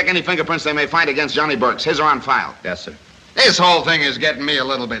 Have them check any fingerprints they may find against Johnny Burke's. His are on file. Yes, sir. This whole thing is getting me a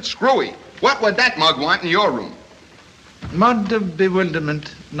little bit screwy. What would that mug want in your room? Mud of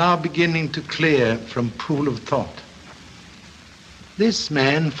bewilderment now beginning to clear from pool of thought. This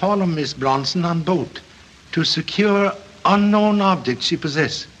man followed Miss Bronson on boat to secure unknown objects she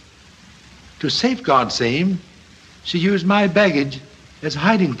possessed. To safeguard same, she used my baggage as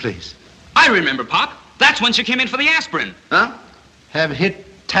hiding place. I remember, Pop. That's when she came in for the aspirin. Huh? Have hit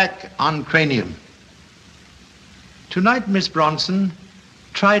tack on cranium. Tonight, Miss Bronson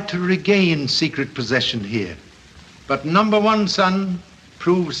tried to regain secret possession here. But number one son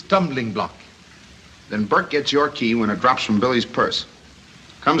proved stumbling block. Then Burke gets your key when it drops from Billy's purse.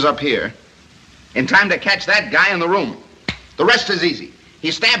 Comes up here in time to catch that guy in the room. The rest is easy.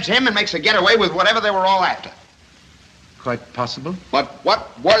 He stabs him and makes a getaway with whatever they were all after. Quite possible. But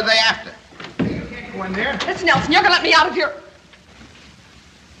what were they after? anyone there. Listen, Nelson, you're gonna let me out of here.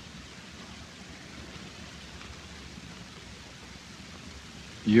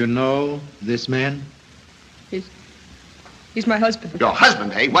 You know this man? He's my husband. Your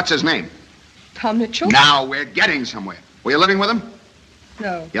husband, eh? What's his name? Tom Mitchell? Now we're getting somewhere. Were you living with him?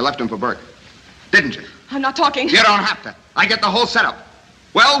 No. You left him for Burke, didn't you? I'm not talking. You don't have to. I get the whole setup.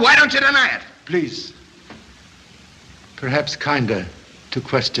 Well, why don't you deny it? Please. Perhaps kinder to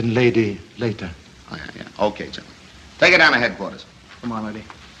question lady later. Oh, yeah. Okay, John. Take her down to headquarters. Come on, lady.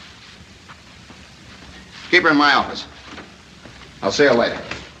 Keep her in my office. I'll see you later.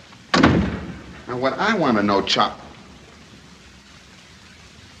 Now, what I want to know, Chop.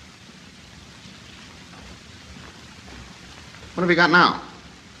 What have you got now?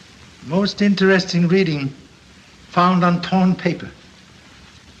 Most interesting reading found on torn paper.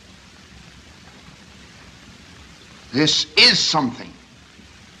 This is something.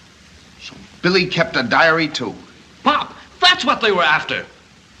 So Billy kept a diary, too. Pop, that's what they were after.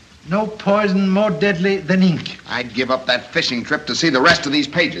 No poison more deadly than ink. I'd give up that fishing trip to see the rest of these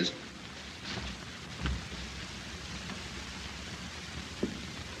pages.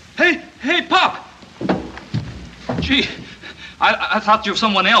 Hey, Pop! Gee, I thought you were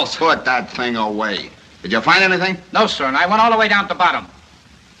someone else. Put that thing away. Did you find anything? No, sir, and I went all the way down to the bottom.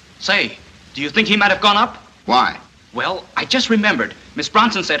 Say, do you think he might have gone up? Why? Well, I just remembered. Miss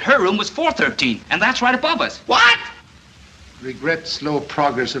Bronson said her room was 413, and that's right above us. What? Regret slow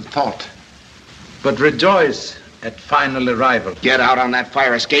progress of thought, but rejoice at final arrival. Get out on that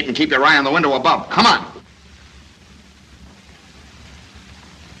fire escape and keep your eye on the window above. Come on.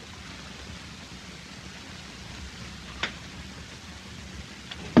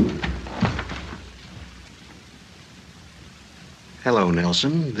 Hello,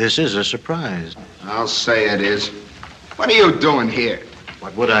 Nelson. This is a surprise. I'll say it is. What are you doing here?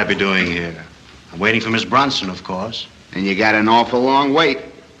 What would I be doing here? I'm waiting for Miss Bronson, of course. And you got an awful long wait.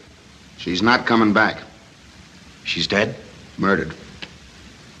 She's not coming back. She's dead? Murdered.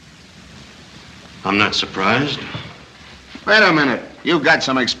 I'm not surprised. Wait a minute. You've got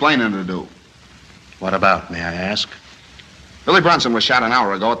some explaining to do. What about, may I ask? Billy Bronson was shot an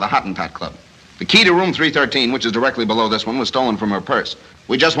hour ago at the Hottentot Club. The key to room 313, which is directly below this one, was stolen from her purse.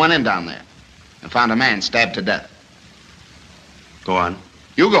 We just went in down there and found a man stabbed to death. Go on.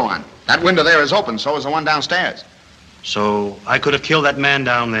 You go on. That window there is open, so is the one downstairs. So I could have killed that man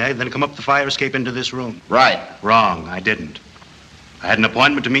down there, then come up the fire escape into this room. Right. Wrong. I didn't. I had an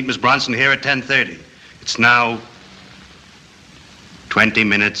appointment to meet Miss Bronson here at 10:30. It's now 20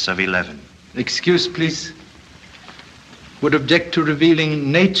 minutes of 11. Excuse, please. Would object to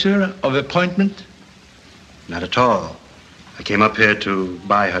revealing nature of appointment? Not at all. I came up here to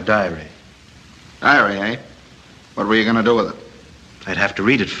buy her diary. Diary, eh? What were you going to do with it? I'd have to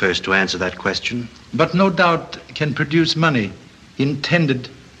read it first to answer that question. But no doubt can produce money intended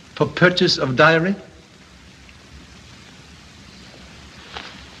for purchase of diary?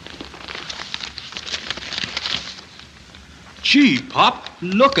 Gee, Pop,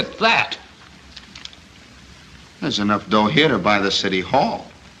 look at that. There's enough dough here to buy the city hall.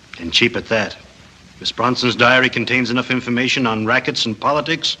 And cheap at that. Miss Bronson's diary contains enough information on rackets and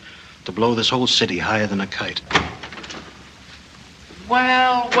politics to blow this whole city higher than a kite.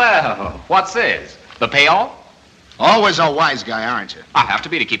 Well, what's this? The payoff? Always a wise guy, aren't you? I have to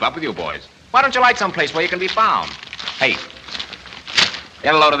be to keep up with you boys. Why don't you light someplace where you can be found? Hey,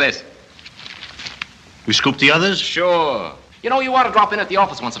 get a load of this. We scoop the others? Sure. You know, you ought to drop in at the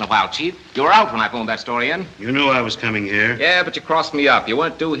office once in a while, Chief. You were out when I phoned that story in. You knew I was coming here. Yeah, but you crossed me up. You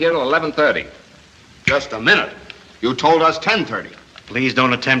weren't due here till 11:30. Just a minute. You told us 10:30. Please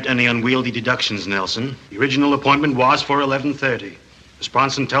don't attempt any unwieldy deductions, Nelson. The original appointment was for 11:30. Miss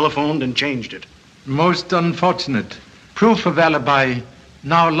Bronson telephoned and changed it. Most unfortunate. Proof of alibi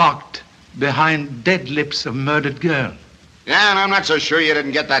now locked behind dead lips of murdered girl. Yeah, and I'm not so sure you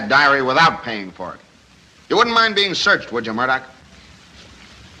didn't get that diary without paying for it. You wouldn't mind being searched, would you, Murdoch?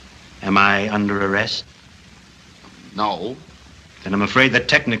 Am I under arrest? No. Then I'm afraid that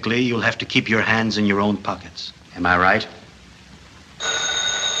technically you'll have to keep your hands in your own pockets. Am I right?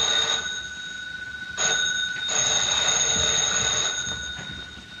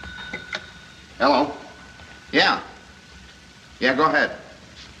 Hello? Yeah. Yeah, go ahead.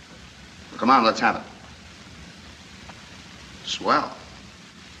 Come on, let's have it. Swell.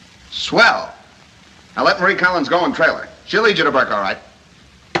 Swell. Now let Marie Collins go and trail her. She'll lead you to Burke, all right.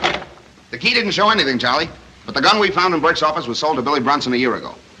 The key didn't show anything, Charlie, but the gun we found in Burke's office was sold to Billy Bronson a year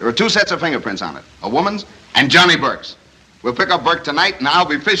ago. There are 2 sets of fingerprints on it, a woman's and Johnny Burke's. We'll pick up Burke tonight, and I'll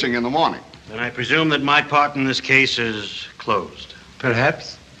be fishing in the morning. Then I presume that my part in this case is closed.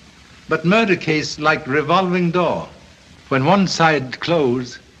 Perhaps. But murder case like revolving door. When one side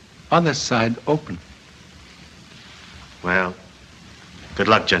close, other side open. Well, good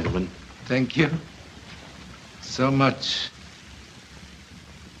luck, gentlemen. Thank you so much.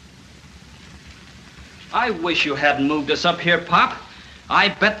 I wish you hadn't moved us up here, Pop. I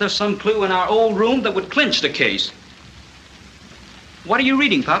bet there's some clue in our old room that would clinch the case. What are you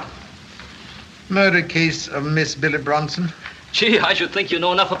reading, Pop? Murder case of Miss Billy Bronson. Gee, I should think you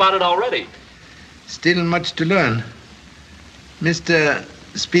know enough about it already. Still much to learn. Mr.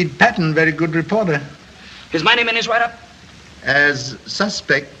 Speed Patton, very good reporter. Is my name in his write-up? As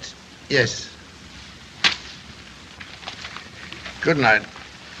suspect, yes. Good night.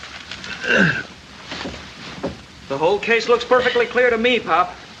 The whole case looks perfectly clear to me,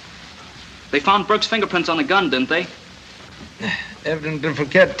 Pop. They found Burke's fingerprints on the gun, didn't they? Evident to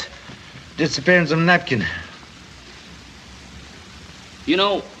forget. Disappearance of napkin. You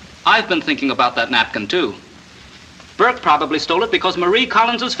know, I've been thinking about that napkin, too. Burke probably stole it because Marie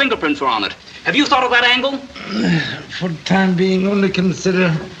Collins's fingerprints were on it. Have you thought of that angle? For the time being, only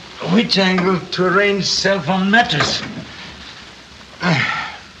consider which angle to arrange cell phone matters.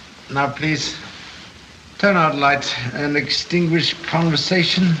 Now, please, turn out light and extinguish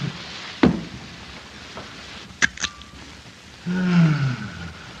conversation.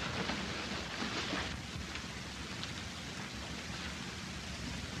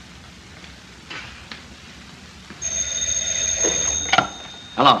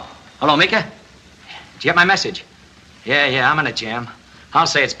 Hello. Hello, Mika? Did you get my message? Yeah, I'm in a jam. I'll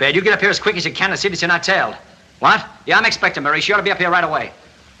say it's bad. You get up here as quick as you can and see that you're not tailed. What? Yeah, I'm expecting Marie. She ought to be up here right away.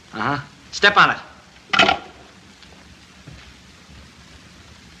 Uh-huh. Step on it.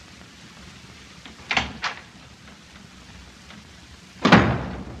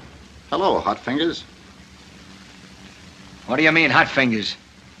 Hello, Hot Fingers. What do you mean, hot fingers?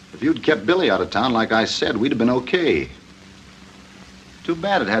 If you'd kept Billy out of town like I said, we'd have been okay. Too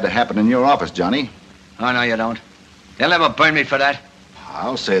bad it had to happen in your office, Johnny. Oh, no, you don't. They'll never burn me for that.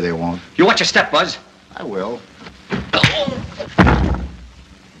 I'll say they won't. You watch your step, Buzz. I will.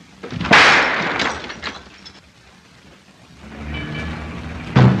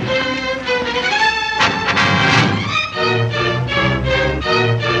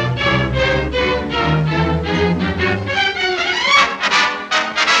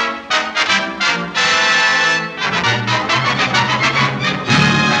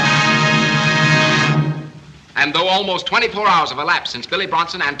 And though almost 24 hours have elapsed since Billy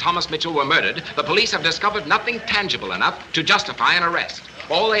Bronson and Thomas Mitchell were murdered, the police have discovered nothing tangible enough to justify an arrest.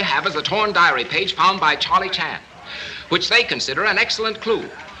 All they have is a torn diary page found by Charlie Chan, which they consider an excellent clue.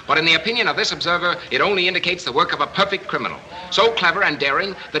 But in the opinion of this observer, it only indicates the work of a perfect criminal, so clever and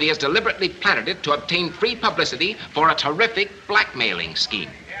daring that he has deliberately planted it to obtain free publicity for a terrific blackmailing scheme.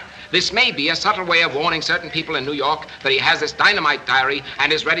 This may be a subtle way of warning certain people in New York that he has this dynamite diary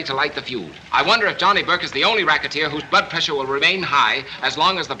and is ready to light the fuse. I wonder if Johnny Burke is the only racketeer whose blood pressure will remain high as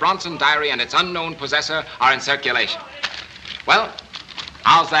long as the Bronson diary and its unknown possessor are in circulation. Well,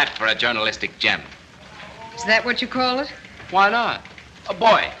 how's that for a journalistic gem? Is that what you call it? Why not? A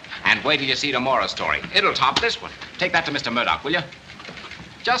boy. And wait till you see tomorrow's story. It'll top this one. Take that to Mr. Murdoch, will you?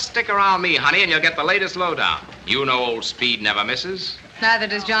 Just stick around me, honey, and you'll get the latest lowdown. You know old Speed never misses. Neither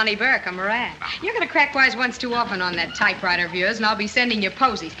does Johnny Burke or Moran. You're going to crack wise once too often on that typewriter of yours, and I'll be sending you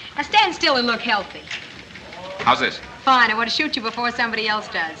posies. Now stand still and look healthy. How's this? Fine, I want to shoot you before somebody else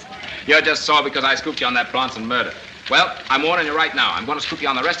does. You're just sore because I scooped you on that Bronson murder. Well, I'm warning you right now. I'm going to scoop you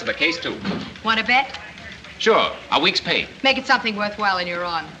on the rest of the case, too. Want to bet? Sure, a week's pay. Make it something worthwhile and you're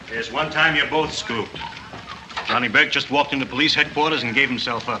on. There's one time you both scooped. Johnny Burke just walked into police headquarters and gave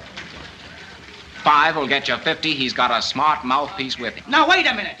himself up. 5 will get you 50. He's got a smart mouthpiece with him. Now, wait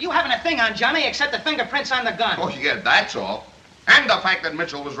a minute. You haven't a thing on Johnny except the fingerprints on the gun. Oh, yeah, that's all. And the fact that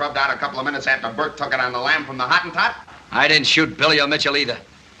Mitchell was rubbed out a couple of minutes after Burke took it on the lamb from the Hottentot. I didn't shoot Billy or Mitchell either.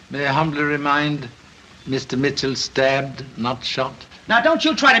 May I humbly remind Mr. Mitchell stabbed, not shot? Now, don't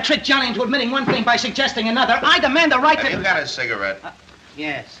you try to trick Johnny into admitting one thing by suggesting another. I demand the right to... Have you got a cigarette?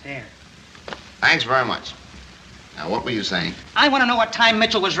 Yes, here. Thanks very much. Now, what were you saying? I want to know what time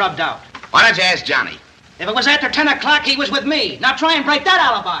Mitchell was rubbed out. Why don't you ask Johnny? If it was after 10 o'clock, he was with me. Now try and break that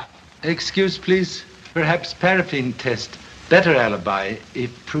alibi. Excuse, please. Perhaps paraffin test. Better alibi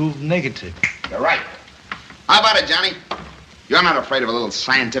if proved negative. You're right. How about it, Johnny? You're not afraid of a little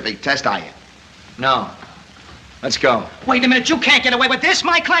scientific test, are you? No. Let's go. Wait a minute. You can't get away with this.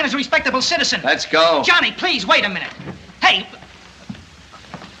 My client is a respectable citizen. Let's go. Johnny, please, wait a minute. Hey,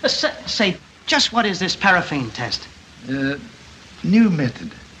 say, just what is this paraffin test? New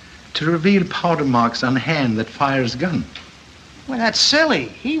method to reveal powder marks on hand that fires gun. Well, that's silly.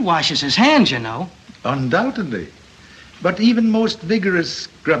 He washes his hands, you know. Undoubtedly. But even most vigorous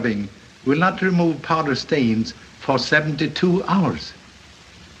scrubbing will not remove powder stains for 72 hours.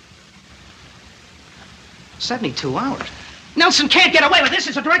 72 hours? Nelson can't get away with this.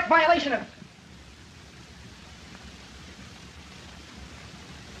 It's a direct violation of...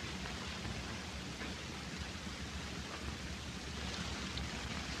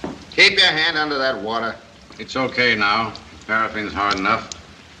 Keep your hand under that water. It's okay now. Paraffin's hard enough.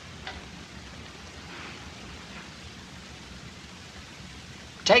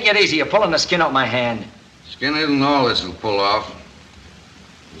 Take it easy. You're pulling the skin off my hand. Skin isn't all this will pull off.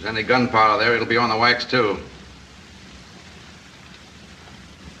 If there's any gunpowder there, it'll be on the wax, too.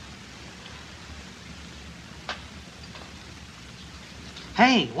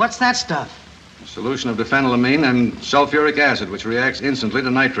 Hey, what's that stuff? A solution of diphenylamine and sulfuric acid, which reacts instantly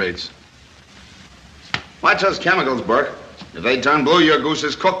to nitrates. Watch those chemicals, Burke. If they turn blue, your goose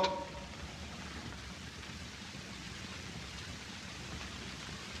is cooked.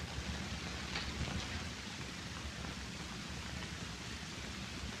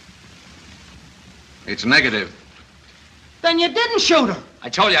 It's negative. Then you didn't shoot her. I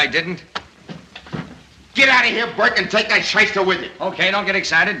told you I didn't. Get out of here, Burke, and take that shyster with you. Okay, don't get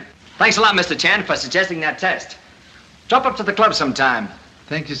excited. Thanks a lot, Mr. Chan, for suggesting that test. Drop up to the club sometime.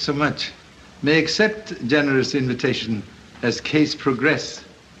 Thank you so much. May accept generous invitation as case progress.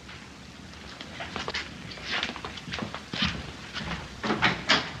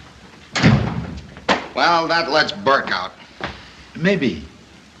 Well, that lets Burke out. Maybe.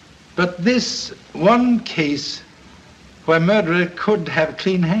 But this one case where murderer could have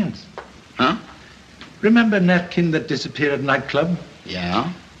clean hands. Huh? Remember napkin that disappeared at nightclub?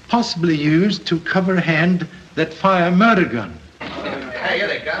 Yeah. Possibly used to cover hand that fire murder gun. Hey, here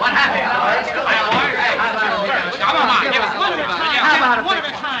they go. What happened? Come on, give us one at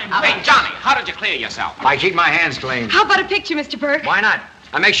a time. Hey, Johnny, how did you clear yourself? I keep my hands clean. How about a picture, Mr. Burke? Why not?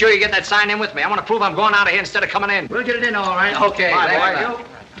 I make sure you get that sign in with me. I want to prove I'm going out of here instead of coming in. We'll get it in all right. Okay.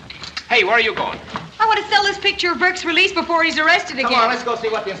 Hey, where are you going? I want to sell this picture of Burke's release before he's arrested again. Come on, let's go see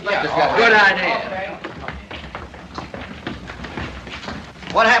what the inspector's got. Good idea.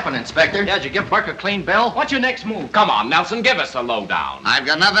 What happened, Inspector? Yeah, did you give Burke a clean bill? What's your next move? Come on, Nelson, give us the lowdown. I've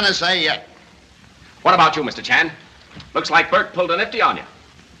got nothing to say yet. What about you, Mr. Chan? Looks like Burke pulled a nifty on you.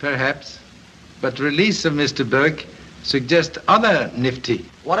 Perhaps. But release of Mr. Burke suggests other nifty.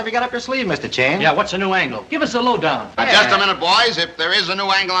 What have you got up your sleeve, Mr. Chan? Yeah, what's the new angle? Give us a lowdown. Now, just a minute, boys. If there is a new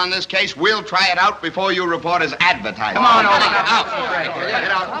angle on this case, we'll try it out before you report as advertising. Come on, out.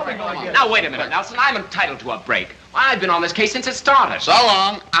 Now, wait a minute, Nelson. I'm entitled to a break. I've been on this case since it started. So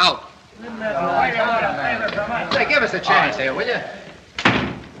long. Out. Hey, give us a chance here, will you?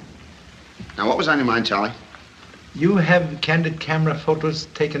 Now, what was on your mind, Charlie? You have candid camera photos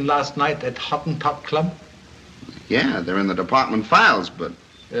taken last night at Hottentot Club? Yeah, they're in the department files, but...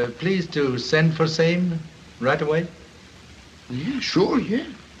 Please to send for same right away. Yeah, sure, yeah.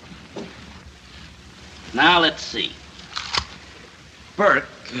 Now, let's see. Burke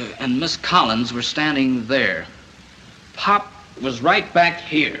and Miss Collins were standing there. Pop was right back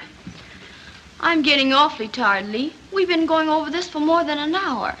here. I'm getting awfully tired, Lee. We've been going over this for more than an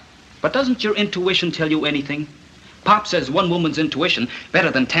hour. But doesn't your intuition tell you anything? Pop says one woman's intuition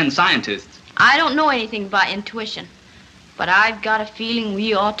better than 10 scientists. I don't know anything about intuition, but I've got a feeling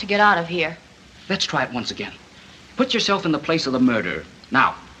we ought to get out of here. Let's try it once again. Put yourself in the place of the murderer.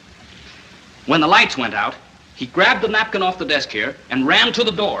 Now, when the lights went out, he grabbed the napkin off the desk here and ran to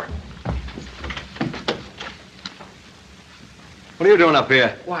the door. What are you doing up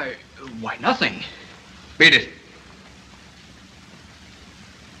here? Why, nothing. Beat it.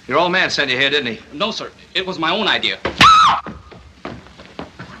 Your old man sent you here, didn't he? No, sir. It was my own idea.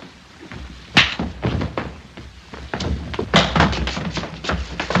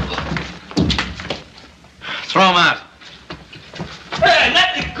 Throw him out. Hey,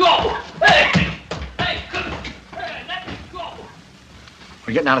 let me go! Hey, let me go!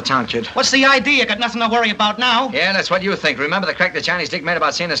 We're getting out of town, kid. What's the idea? Got nothing to worry about now. Yeah, that's what you think. Remember the crack the Chinese dick made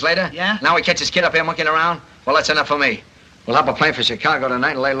about seeing us later? Yeah? Now we catch this kid up here monkeying around? Well, that's enough for me. We'll hop a plane for Chicago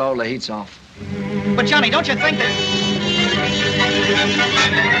tonight and lay low till the heat's off. But, Johnny, don't you think that...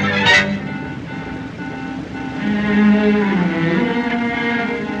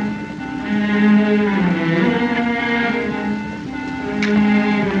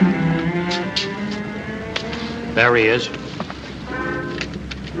 There he is.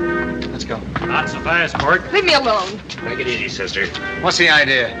 Let's go. Not so fast, Bert. Leave me alone. Take it easy, sister. What's the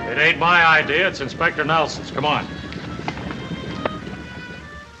idea? It ain't my idea. It's Inspector Nelson's. Come on.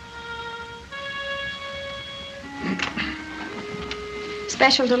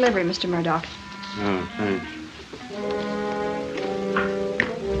 Special delivery, Mr. Murdoch. Oh, thanks.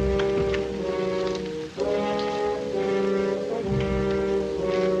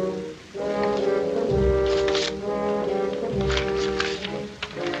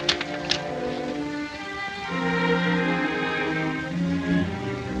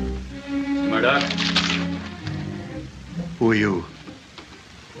 Murdoch, Who are you?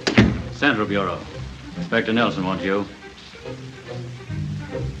 Central Bureau. Inspector Nelson wants you.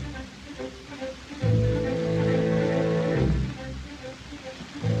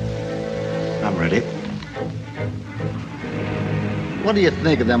 I'm ready. What do you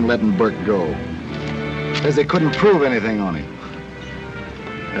think of them letting Burke go? Says they couldn't prove anything on him.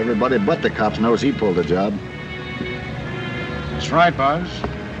 Everybody but the cops knows he pulled the job. That's right, boss.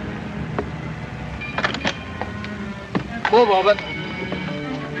 Move over.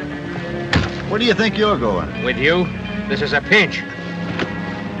 Where do you think you're going? With you? This is a pinch.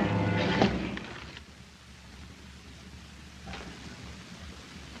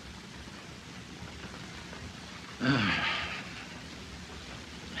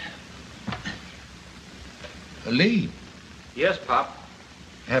 Lee, Yes, Pop.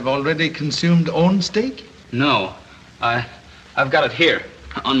 have already consumed own steak? No. I've got it here,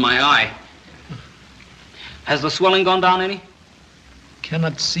 on my eye. Has the swelling gone down any?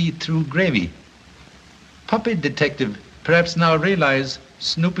 Cannot see through gravy. Puppy detective, perhaps now realize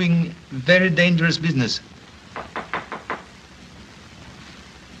snooping very dangerous business.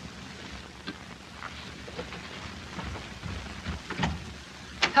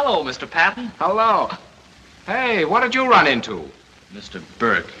 Hello, Mr. Patton. Hello. Hey, what did you run into? Mr.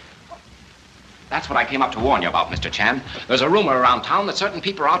 Burke. That's what I came up to warn you about, Mr. Chan. There's a rumor around town that certain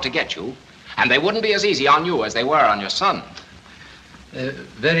people are out to get you, and they wouldn't be as easy on you as they were on your son.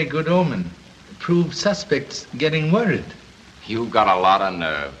 Very good omen. Prove suspects getting worried. You've got a lot of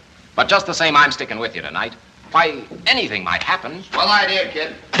nerve. But just the same, I'm sticking with you tonight. Why, anything might happen. Well idea,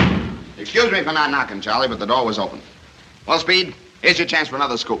 kid. Excuse me for not knocking, Charlie, but the door was open. Well, Speed, here's your chance for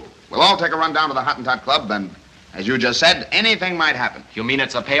another scoop. We'll all take a run down to the Hottentot Club, and as you just said, anything might happen. You mean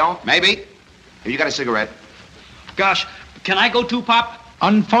it's a payoff? Maybe. Here, you got a cigarette. Gosh, can I go too, Pop?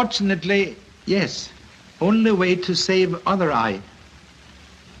 Unfortunately, yes. Only way to save other eye.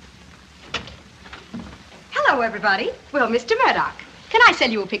 Hello, everybody. Well, Mr. Murdoch, can I sell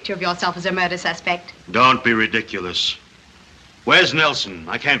you a picture of yourself as a murder suspect? Don't be ridiculous. Where's Nelson?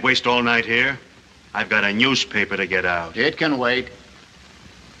 I can't waste all night here. I've got a newspaper to get out. It can wait.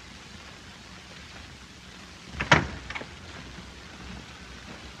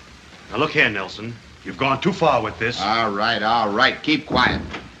 Now, look here, Nelson. You've gone too far with this. All right. Keep quiet.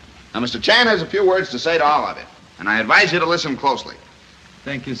 Now, Mr. Chan has a few words to say to all of it, and I advise you to listen closely.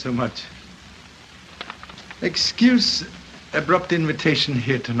 Thank you so much. Excuse abrupt invitation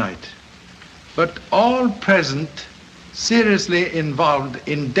here tonight, but all present seriously involved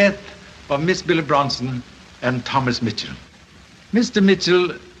in death of Miss Billy Bronson and Thomas Mitchell. Mr.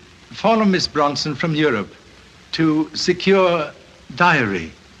 Mitchell followed Miss Bronson from Europe to secure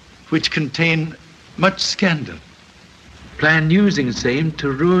diary which contain much scandal. Plan using same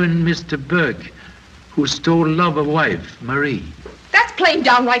to ruin Mr. Burke, who stole love of wife, Marie. That's plain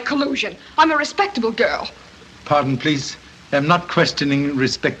downright collusion. I'm a respectable girl. Pardon, please. I'm not questioning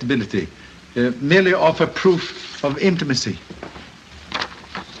respectability. Merely offer proof of intimacy.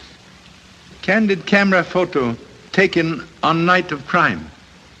 Candid camera photo taken on night of crime.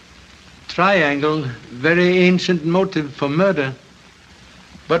 Triangle, very ancient motive for murder,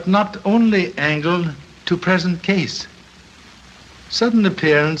 but not only angle to present case. Sudden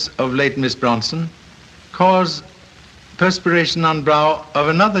appearance of late Miss Bronson cause perspiration on brow of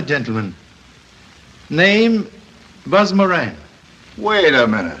another gentleman. Name, Buzz Moran. Wait a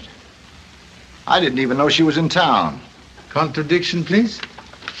minute. I didn't even know she was in town. Contradiction, please.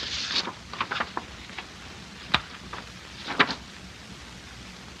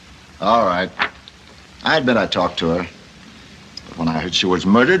 All right. I admit I talked to her. But when I heard she was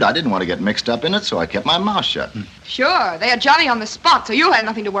murdered, I didn't want to get mixed up in it, so I kept my mouth shut. Sure, they had Johnny on the spot, so you had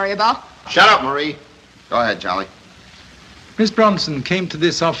nothing to worry about. Shut up, Marie. Go ahead, Charlie. Miss Bronson came to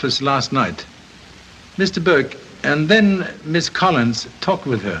this office last night. Mr. Burke and then Miss Collins talked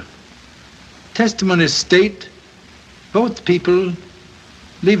with her. Testimonies state both people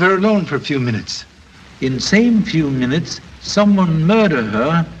leave her alone for a few minutes. In same few minutes, someone murder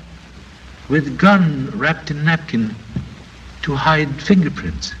her with gun wrapped in napkin to hide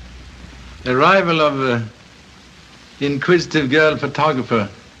fingerprints. Arrival of inquisitive girl photographer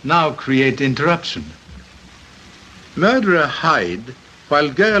now create interruption. Murderer hide while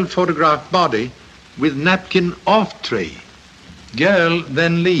girl photograph body with napkin off tray. Girl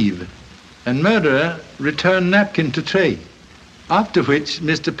then leave, and murderer return napkin to tray. After which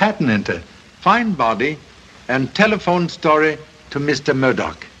Mr. Patton enter, find body, and telephone story to Mr.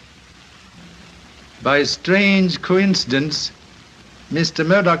 Murdoch. By strange coincidence, Mr.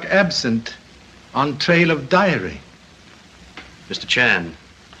 Murdoch absent on trail of diary. Mr. Chan,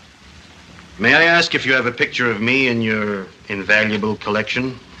 may I ask if you have a picture of me in your invaluable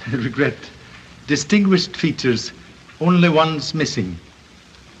collection? Regret. Distinguished features, only one's missing.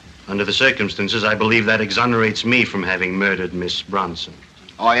 Under the circumstances, I believe that exonerates me from having murdered Miss Bronson.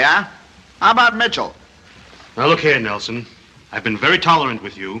 Oh, yeah? How about Mitchell? Now, look here, Nelson. I've been very tolerant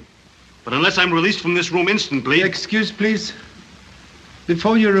with you, but unless I'm released from this room instantly... Excuse, please.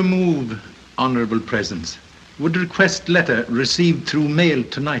 Before you remove honorable presence, would request letter received through mail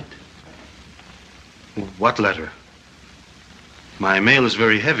tonight. What letter? My mail is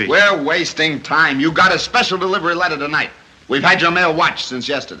very heavy. We're wasting time. You got a special delivery letter tonight. We've had your mail watched since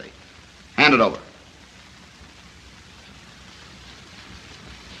yesterday. Hand it over.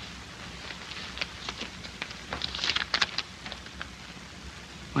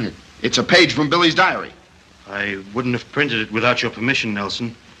 Wait, it's a page from Billy's diary. I wouldn't have printed it without your permission,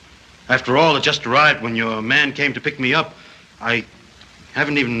 Nelson. After all, it just arrived when your man came to pick me up. I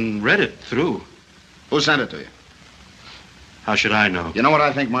haven't even read it through. Who sent it to you? How should I know? You know what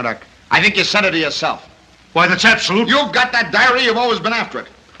I think, Murdoch? I think you sent it to yourself. Why, that's absolute... You've got that diary. You've always been after it.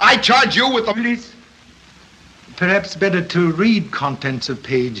 I charge you with the... Please. Perhaps better to read contents of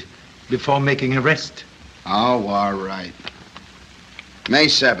page before making arrest. Oh, all right. May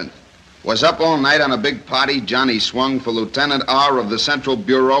 7th. Was up all night on a big party. Johnny swung for Lieutenant R of the Central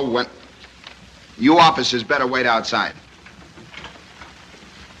Bureau when... You officers better wait outside.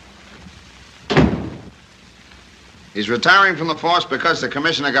 He's retiring from the force because the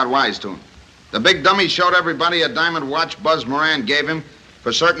commissioner got wise to him. The big dummy showed everybody a diamond watch Buzz Moran gave him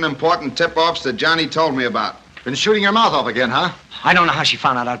for certain important tip-offs that Johnny told me about. Been shooting your mouth off again, huh? I don't know how she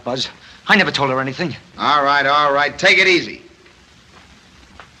found out that, Buzz. I never told her anything. All right. Take it easy.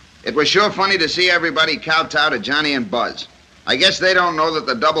 It was sure funny to see everybody kowtow to Johnny and Buzz. I guess they don't know that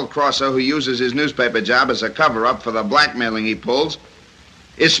the double-crosser who uses his newspaper job as a cover-up for the blackmailing he pulls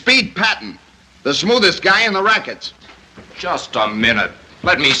is Speed Patton, the smoothest guy in the rackets. Just a minute.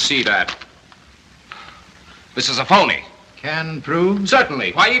 Let me see that. This is a phony. Can prove?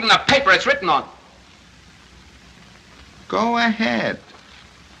 Certainly. Why, even the paper it's written on. Go ahead.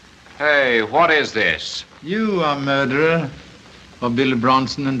 Hey, what is this? You are murderer of Billy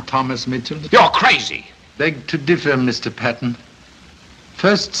Bronson and Thomas Mitchell. You're crazy. Beg to differ, Mr. Patton.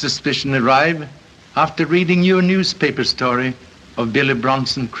 First suspicion arrived after reading your newspaper story of Billy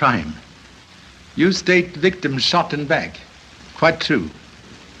Bronson crime. You state victim shot in back. Quite true.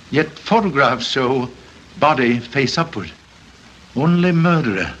 Yet photographs show body face upward. Only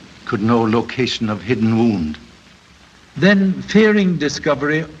murderer could know location of hidden wound. Then, fearing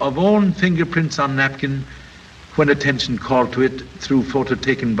discovery of own fingerprints on napkin, when attention called to it through photo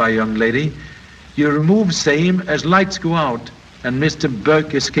taken by young lady, you remove same as lights go out and Mr.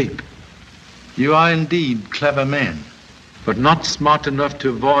 Burke escape. You are indeed clever man, but not smart enough to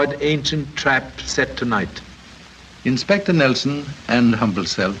avoid ancient trap set tonight. Inspector Nelson and humble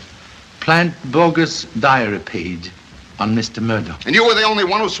self plant bogus diary page on Mr. Murdoch. And you were the only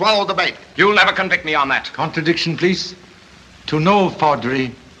one who swallowed the bait. You'll never convict me on that. Contradiction, please. To know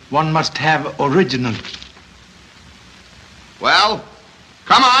forgery, one must have original. Well,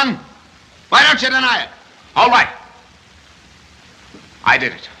 come on. Why don't you deny it? All right. I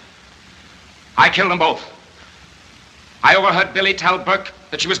did it. I killed them both. I overheard Billy tell Burke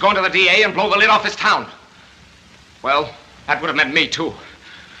that she was going to the DA and blow the lid off his town. Well, that would have meant me, too.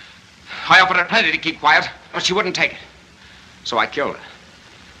 I offered her plenty to keep quiet, but she wouldn't take it. So I killed her.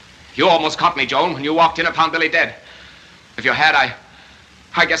 You almost caught me, Joan, when you walked in and found Billy dead. If you had,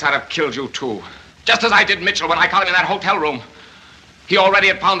 I guess I'd have killed you, too. Just as I did Mitchell when I caught him in that hotel room. He already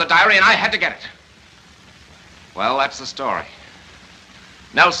had found the diary, and I had to get it. Well, that's the story.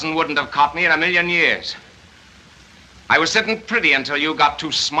 Nelson wouldn't have caught me in a million years. I was sitting pretty until you got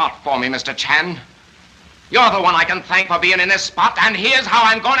too smart for me, Mr. Chan. You're the one I can thank for being in this spot, and here's how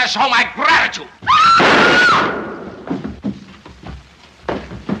I'm going to show my gratitude.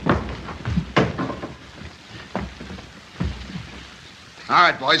 All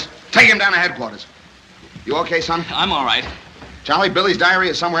right, boys. Take him down to headquarters. You okay, son? I'm all right. Charlie, Billy's diary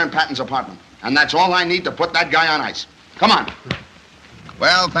is somewhere in Patton's apartment. And that's all I need to put that guy on ice. Come on.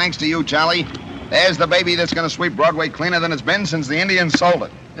 Well, thanks to you, Charlie. There's the baby that's going to sweep Broadway cleaner than it's been since the Indians sold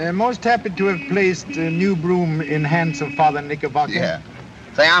it. Most happy to have placed a new broom in hands of Father Knickerbocker. Yeah.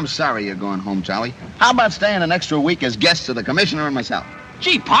 Say, I'm sorry you're going home, Charlie. How about staying an extra week as guests of the commissioner and myself?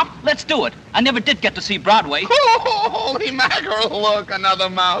 Gee, Pop, let's do it. I never did get to see Broadway. Oh, holy mackerel, look, another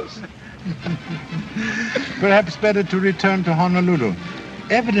mouse. Perhaps better to return to Honolulu.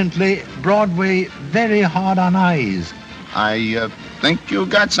 Evidently, Broadway very hard on eyes. I think you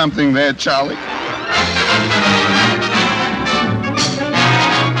got something there, Charlie.